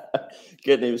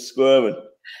 Getting him squirming.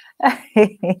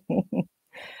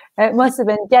 It must have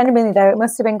been, genuinely though, it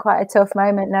must have been quite a tough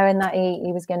moment knowing that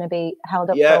he was going to be held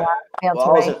up for a while.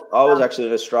 I was actually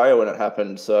in Australia when it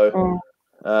happened, so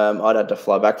I'd had to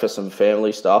fly back for some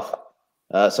family stuff.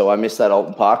 So I missed that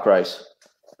Alton Park race.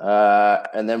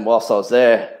 And then whilst I was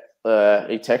there,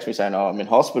 he texted me saying, I'm in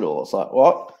hospital. I was like,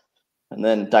 what? And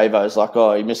then Davo's like,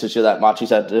 he misses you that much.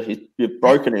 You've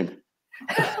broken him.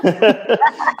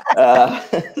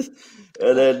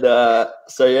 And then,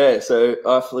 so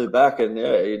I flew back, and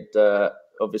he'd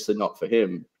obviously not for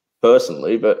him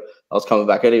personally, but I was coming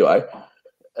back anyway.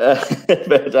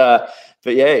 But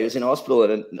he was in hospital,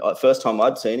 and the first time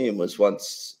I'd seen him was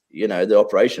once, the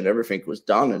operation, everything was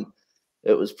done, and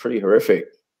it was pretty horrific.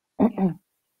 Tell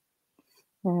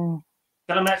him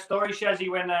that story, Shazzy,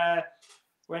 when nurse.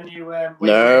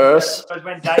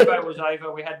 When Davo was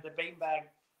over, we had the beanbag,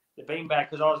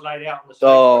 because I was laid out on the street.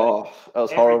 Oh, that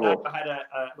was horrible. I had a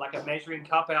measuring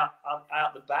cup out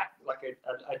the back, like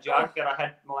a jug, and I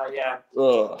had my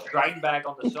drain bag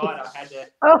on the side. I had to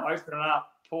open it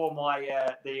up, pour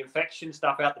my the infection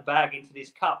stuff out the bag into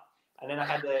this cup, and then I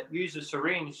had to use a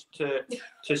syringe to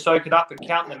soak it up and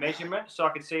count the measurements so I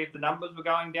could see if the numbers were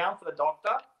going down for the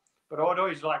doctor. But I'd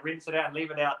always rinse it out and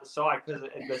leave it out the side because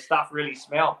the stuff really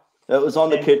smelled. It was on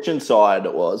the kitchen side.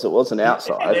 It wasn't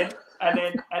outside. And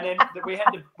then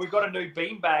we got a new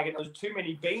bean bag, and there was too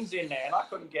many beans in there, and I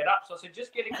couldn't get up. So I said,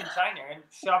 just get a container and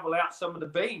shovel out some of the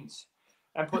beans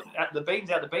and put the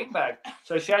beans out the bean bag.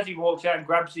 So Shazzy walks out and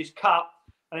grabs this cup,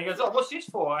 and he goes, what's this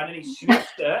for? And then he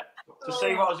sniffed it to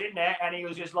see what was in there, and he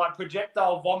was just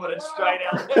projectile vomiting straight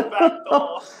out the back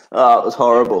door. Oh, it was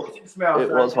horrible.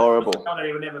 It was horrible. Something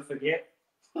he would never forget.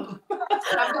 I'm glad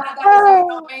that was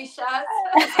not me, Shaz.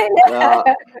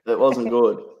 It wasn't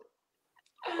good.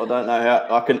 I don't know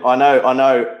how I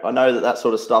know that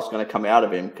sort of stuff's going to come out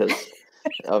of him because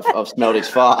I've smelled his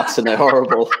farts and they're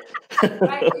horrible.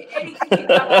 Anything can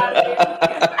come out of him.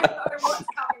 What's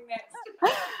coming next?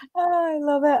 I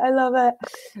love it.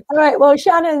 All right, well,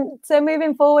 Shannon, so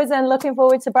moving forwards and looking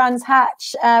forward to Brands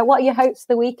Hatch, what are your hopes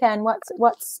for the weekend?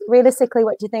 What's realistically,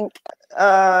 what do you think?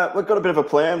 We've got a bit of a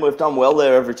plan. We've done well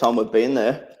there every time we've been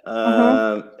there,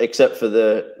 except for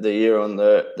the year on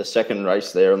the second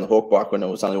race there on the Hawk bike when it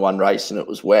was only one race and it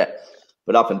was wet.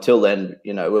 But up until then,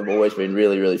 we've always been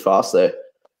really, really fast there.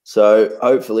 So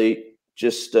hopefully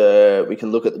just we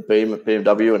can look at the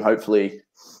BMW and hopefully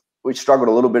we struggled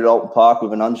a little bit at Alton Park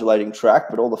with an undulating track,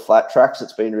 but all the flat tracks,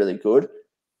 it's been really good.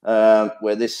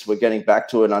 We're getting back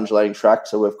to an undulating track,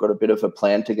 so we've got a bit of a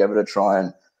plan together to try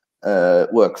and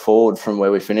work forward from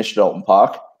where we finished at Alton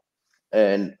Park.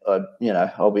 and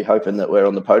I'll be hoping that we're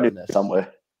on the podium there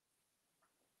somewhere.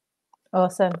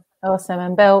 Awesome.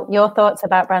 And Bill, your thoughts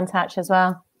about Brands Hatch as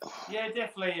well? Yeah,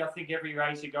 definitely. I think every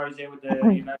racer goes there with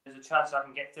the, there's a chance I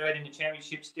can get third in the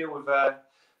championship still with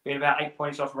being about 8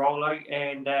 points off Rolo.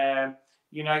 And,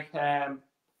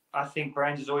 I think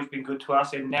Brands has always been good to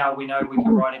us. And now we know we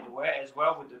can ride everywhere as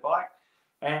well with the bike.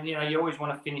 And, you always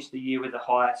want to finish the year with a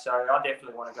high. So I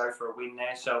definitely want to go for a win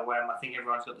there. So I think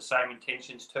everyone's got the same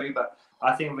intentions too. But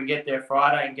I think if we get there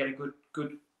Friday and get a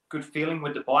good feeling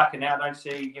with the bike, and now I don't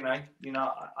see, I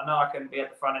know I can be at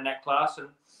the front in that class, and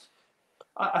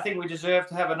I think we deserve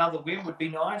to have another win. Would be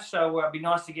nice. So it'd be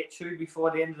nice to get 2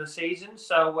 before the end of the season.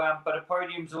 So, but a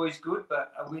podium's always good,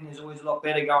 but a win is always a lot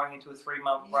better going into a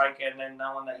 3-month break, and then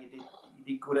knowing that you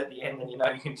did good at the end, and you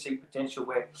can see potential.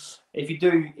 Where if you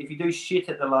do shit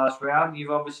at the last round,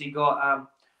 you've obviously got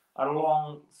a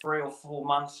long 3 or 4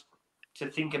 months to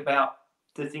think about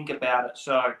it.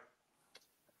 So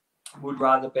would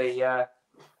rather be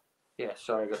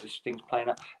sorry, I got this thing playing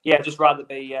up. Yeah, just rather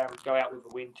be go out with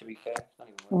a win, to be fair.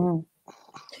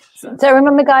 So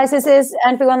remember, guys, this is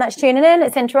everyone that's tuning in.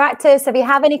 It's interactive. So if you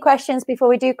have any questions before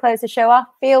we do close the show off,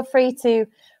 feel free to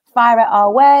fire it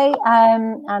our way.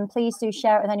 And please do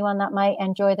share it with anyone that might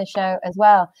enjoy the show as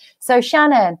well. So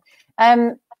Shannon,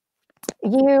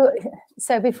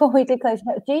 so before we do close,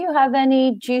 do you have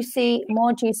any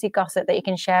more juicy gossip that you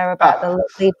can share about the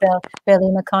lovely Billy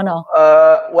McConnell?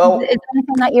 Well, is there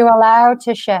anything that you're allowed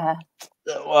to share?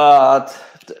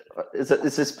 Is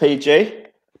this PG?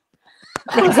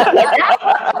 It's not.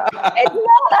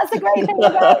 That's a great thing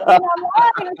about it.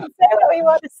 We can say what we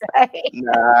want to say.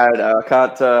 No, I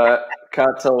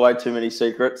can't tell away too many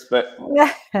secrets. But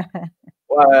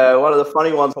one of the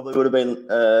funny ones probably would have been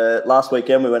last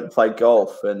weekend. We went and played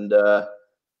golf, and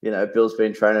Bill's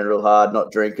been training real hard,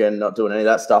 not drinking, not doing any of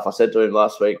that stuff. I said to him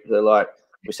last week, they're like,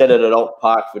 we said it at Alt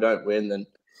Park, if we don't win, then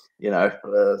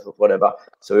whatever.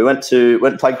 So we went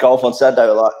and played golf on Saturday.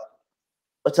 We're like,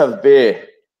 let's have a beer.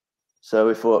 So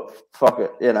we thought, fuck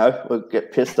it, we'll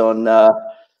get pissed on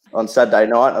Saturday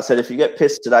night. And I said, if you get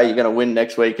pissed today, you're going to win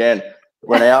next weekend.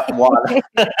 Went out and won.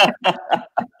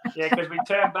 Yeah, because we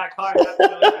turned back home after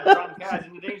drunk guys,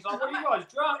 and Nadine's like, what are you guys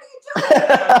drunk? Don't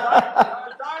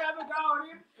have a go on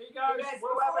him. He goes,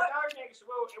 we'll have a go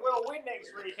we'll win next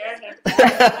weekend.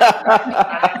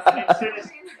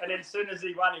 And then as soon as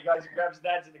he won, he goes and grabs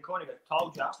Dad's in the corner. He goes,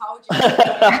 told you.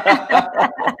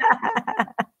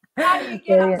 How do you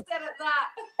get upset at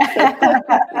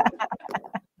that?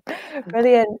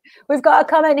 Brilliant. We've got a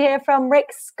comment here from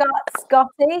Rick Scotty.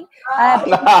 They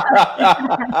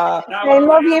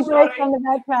love you both from the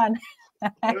veteran.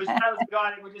 That was the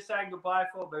guy that we were just saying goodbye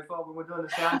before we were doing the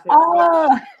sound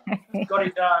check.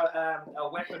 Scotty's a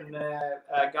weapon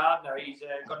gardener. He's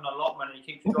got an allotment, and he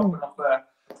keeps dropping off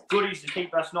goodies to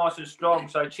keep us nice and strong.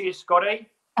 So cheers, Scotty.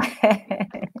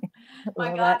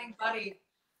 My gardening buddy.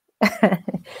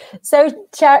 So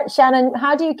Shannon,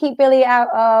 how do you keep Billy out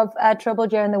of trouble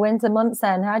during the winter months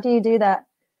then? How do you do that?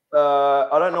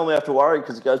 I don't normally have to worry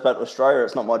because he goes back to Australia.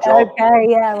 It's not my job. Okay,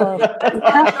 yeah, well,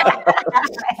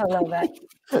 I love that.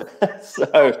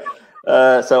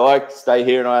 So I stay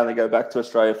here and I only go back to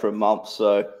Australia for a month.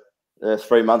 So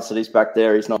 3 months that he's back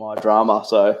there, he's not my drama.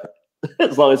 So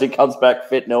as long as he comes back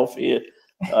fit and healthy,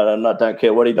 I don't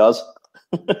care what he does.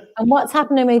 And what's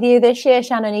happening with you this year,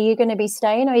 Shannon? Are you going to be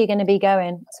staying or are you going to be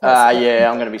going? Yeah,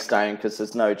 I'm going to be staying because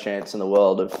there's no chance in the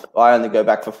world of. I only go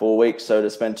back for 4 weeks, so to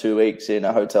spend 2 weeks in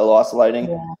a hotel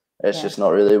isolating, it's just not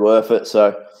really worth it.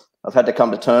 So I've had to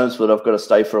come to terms with I've got to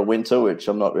stay for a winter, which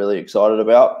I'm not really excited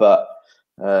about. But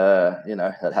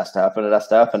it has to happen. It has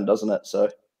to happen, doesn't it? So.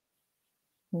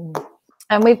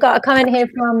 And we've got a comment here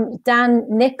from Dan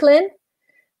Nicklin.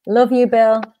 Love you,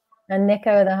 Bill. And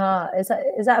Nico of the Heart. Is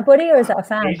that a buddy or is that a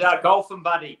fan? He's our golfing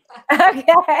buddy.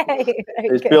 Okay.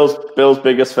 He's Bill's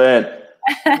biggest fan.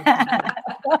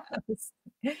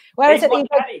 Where is it?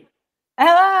 Caddy.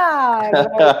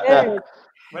 Good.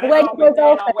 Where do you go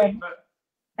golfing?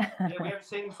 We haven't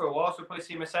seen him for a while, so we'll probably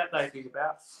see him a Saturday if he's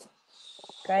about.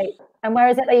 Great. And where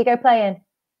is it that you go playing?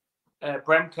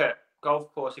 Bremkirk golf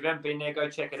course. If you haven't been there, go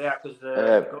check it out because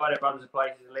the guy that runs the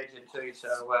place is a legend too.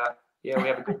 So we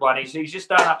have a good one. He's just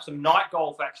starting up some night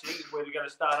golf actually, where we're going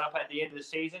to start up at the end of the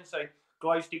season. So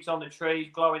glow sticks on the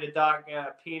trees, glow in the dark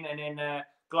pin, and then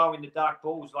glow in the dark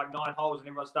balls, like 9 holes, and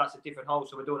everyone starts at different holes.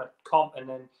 So we're doing a comp, and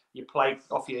then you play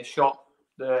off your shot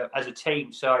as a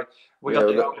team. So we got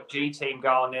the OMG team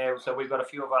going there. So we've got a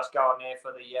few of us going there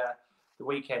for the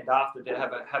weekend after to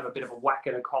have a bit of a whack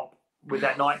at a comp with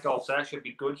that night golf. So that should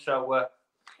be good. So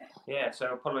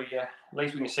so probably at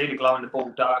least we can see the glow in the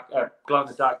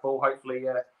dark ball. Hopefully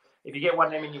if you get one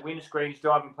of them in your windscreens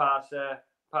driving past there,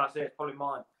 it's probably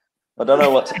mine. I don't know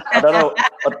what's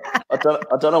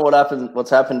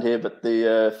happened here, but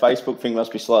the Facebook thing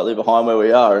must be slightly behind where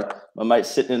we are. And my mate's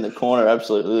sitting in the corner,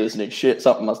 absolutely losing his shit.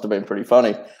 Something must have been pretty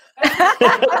funny.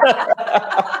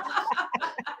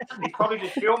 He's probably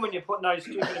just filming you, putting those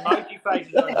stupid emoji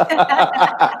faces on.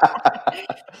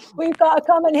 We've got a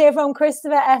comment here from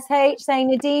Christopher SH saying,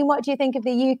 Nadine, what do you think of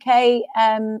the UK?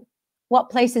 What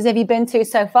places have you been to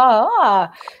so far?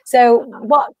 So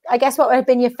what would have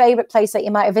been your favourite place that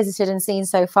you might have visited and seen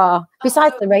so far,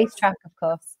 besides the racetrack, of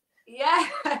course? Yeah,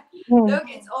 look,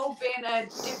 it's all been a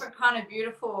different kind of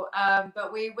beautiful.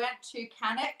 But we went to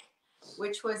Cannock,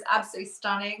 which was absolutely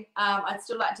stunning. I'd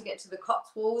still like to get to the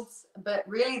Cotswolds, but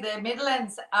really the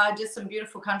Midlands are just some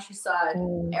beautiful countryside.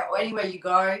 Anywhere you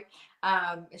go,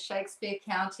 Shakespeare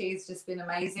County has just been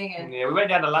amazing. And yeah, we went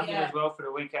down to London as well for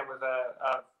the weekend with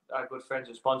our good friends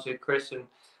who sponsored, Chris and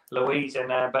Louise, and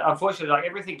but unfortunately, like,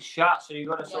 everything's shut, so you've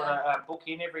got to sort of book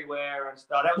in everywhere and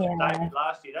stuff. That was David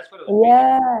last year. That's what it was.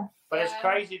 Yeah. But it's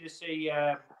crazy to see.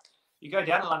 You go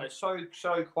down to London, it's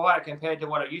so quiet compared to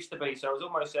what it used to be. So it was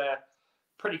almost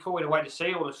pretty cool in a way to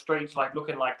see all the streets like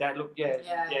looking like that. Look, but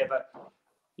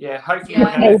hopefully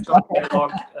we're going to get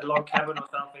a log cabin or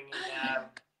something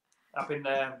up in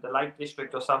the Lake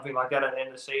District or something like that at the end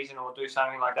of the season, or do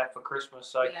something like that for Christmas.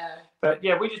 So, but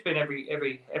yeah, we've just been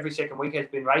every second weekend's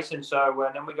been racing. So,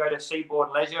 and then we go to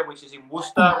Seaboard Leisure, which is in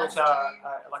Worcester, which are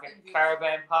like a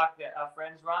caravan park that our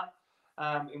friends run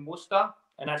in Worcester,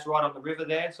 and that's right on the river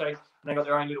there. So they got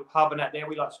their own little pub and that there.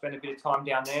 We like to spend a bit of time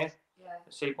down there.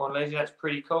 Seaboard Leisure, that's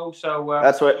pretty cool. So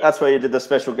that's where you did the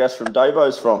special guest from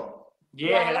Davo's from.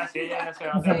 That's it. Yeah, that's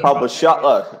how the pub was shut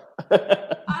though.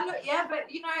 But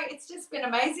you know, it's just been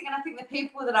amazing, and I think the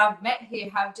people that I've met here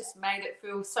have just made it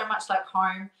feel so much like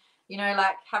home. You know,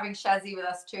 like having Shazzy with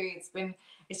us too.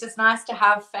 It's just nice to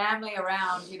have family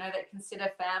around. You know, that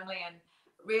consider family, and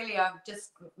really, I've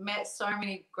just met so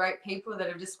many great people that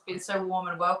have just been so warm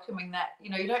and welcoming that, you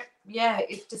know,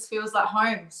 it just feels like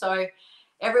home. So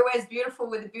everywhere's beautiful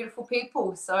with the beautiful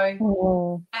people. So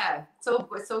it's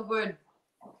all good.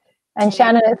 And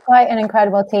Shannon, it's quite an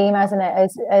incredible team, hasn't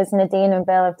it? As Nadine and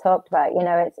Bill have talked about, you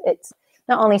know, it's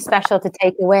not only special to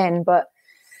take a win, but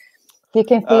you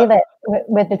can feel it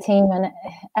with the team, and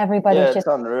everybody's it's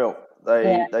unreal.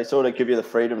 They sort of give you the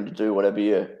freedom to do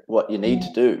what you need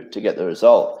to do to get the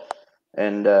result.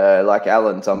 And like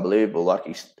Alan's unbelievable. Like,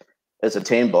 he's as a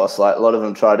team boss, like, a lot of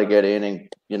them try to get in and,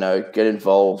 you know, get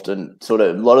involved, and sort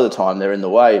of a lot of the time they're in the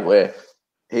way, where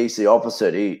he's the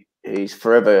opposite. He's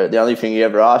forever, the only thing he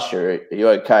ever asks you, are you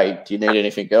okay? Do you need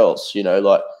anything else? You know,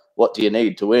 like, what do you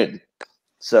need to win?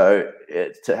 So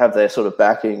to have their sort of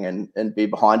backing and be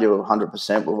behind you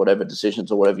 100% with whatever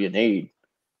decisions or whatever you need,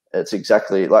 it's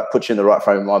exactly like puts you in the right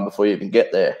frame of mind before you even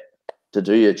get there to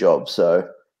do your job. So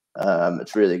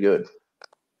it's really good.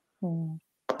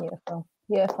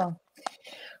 Beautiful.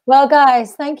 Well,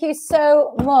 guys, thank you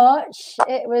so much.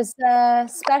 It was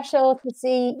special to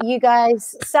see you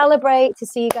guys celebrate, to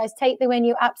see you guys take the win.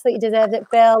 You absolutely deserved it,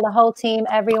 Bill, the whole team,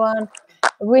 everyone.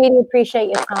 Really appreciate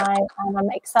your time, and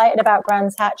I'm excited about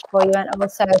Brands Hatch for you and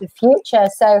also the future.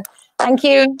 So thank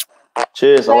you.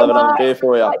 Cheers. I'll have another beer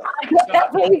for you.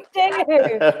 Please do.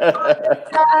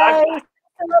 Guys,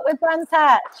 good luck with Brands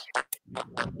Hatch.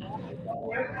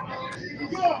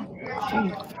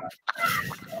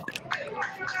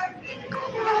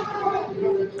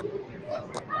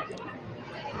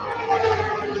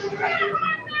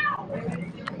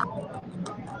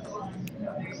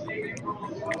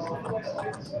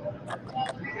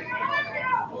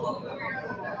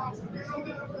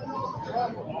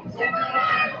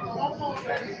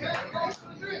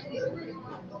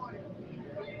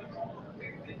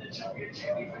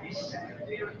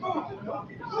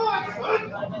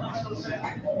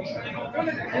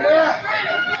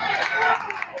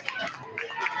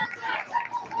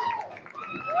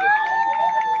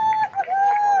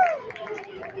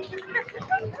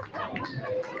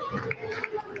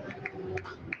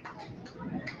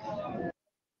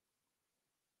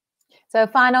 So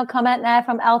final comment there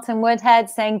from Elton Woodhead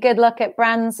saying, good luck at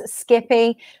Brands,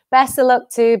 Skippy. Best of luck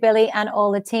to Billy and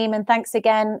all the team. And thanks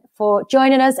again for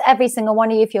joining us, every single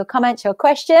one of you, for your comments, your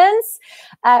questions.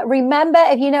 Remember,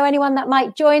 if you know anyone that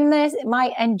might join this,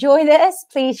 might enjoy this,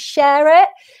 please share it.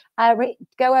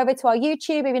 Go over to our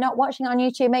YouTube. If you're not watching on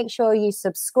YouTube, make sure you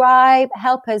subscribe.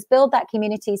 Help us build that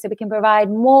community so we can provide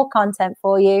more content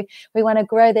for you. We want to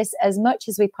grow this as much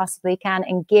as we possibly can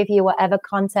and give you whatever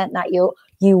content that you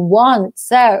want.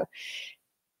 So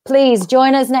Please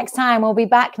join us next time. We'll be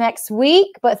back next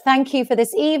week. But thank you for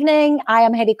this evening. I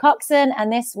am Hailey Coxon,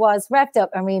 and this was Revved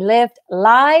Up and Relived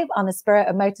live on the Spirit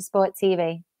of Motorsport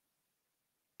TV.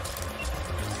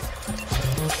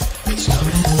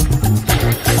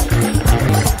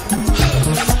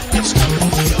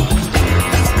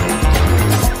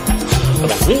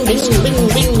 Bing, bing, bing,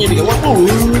 bing. You go,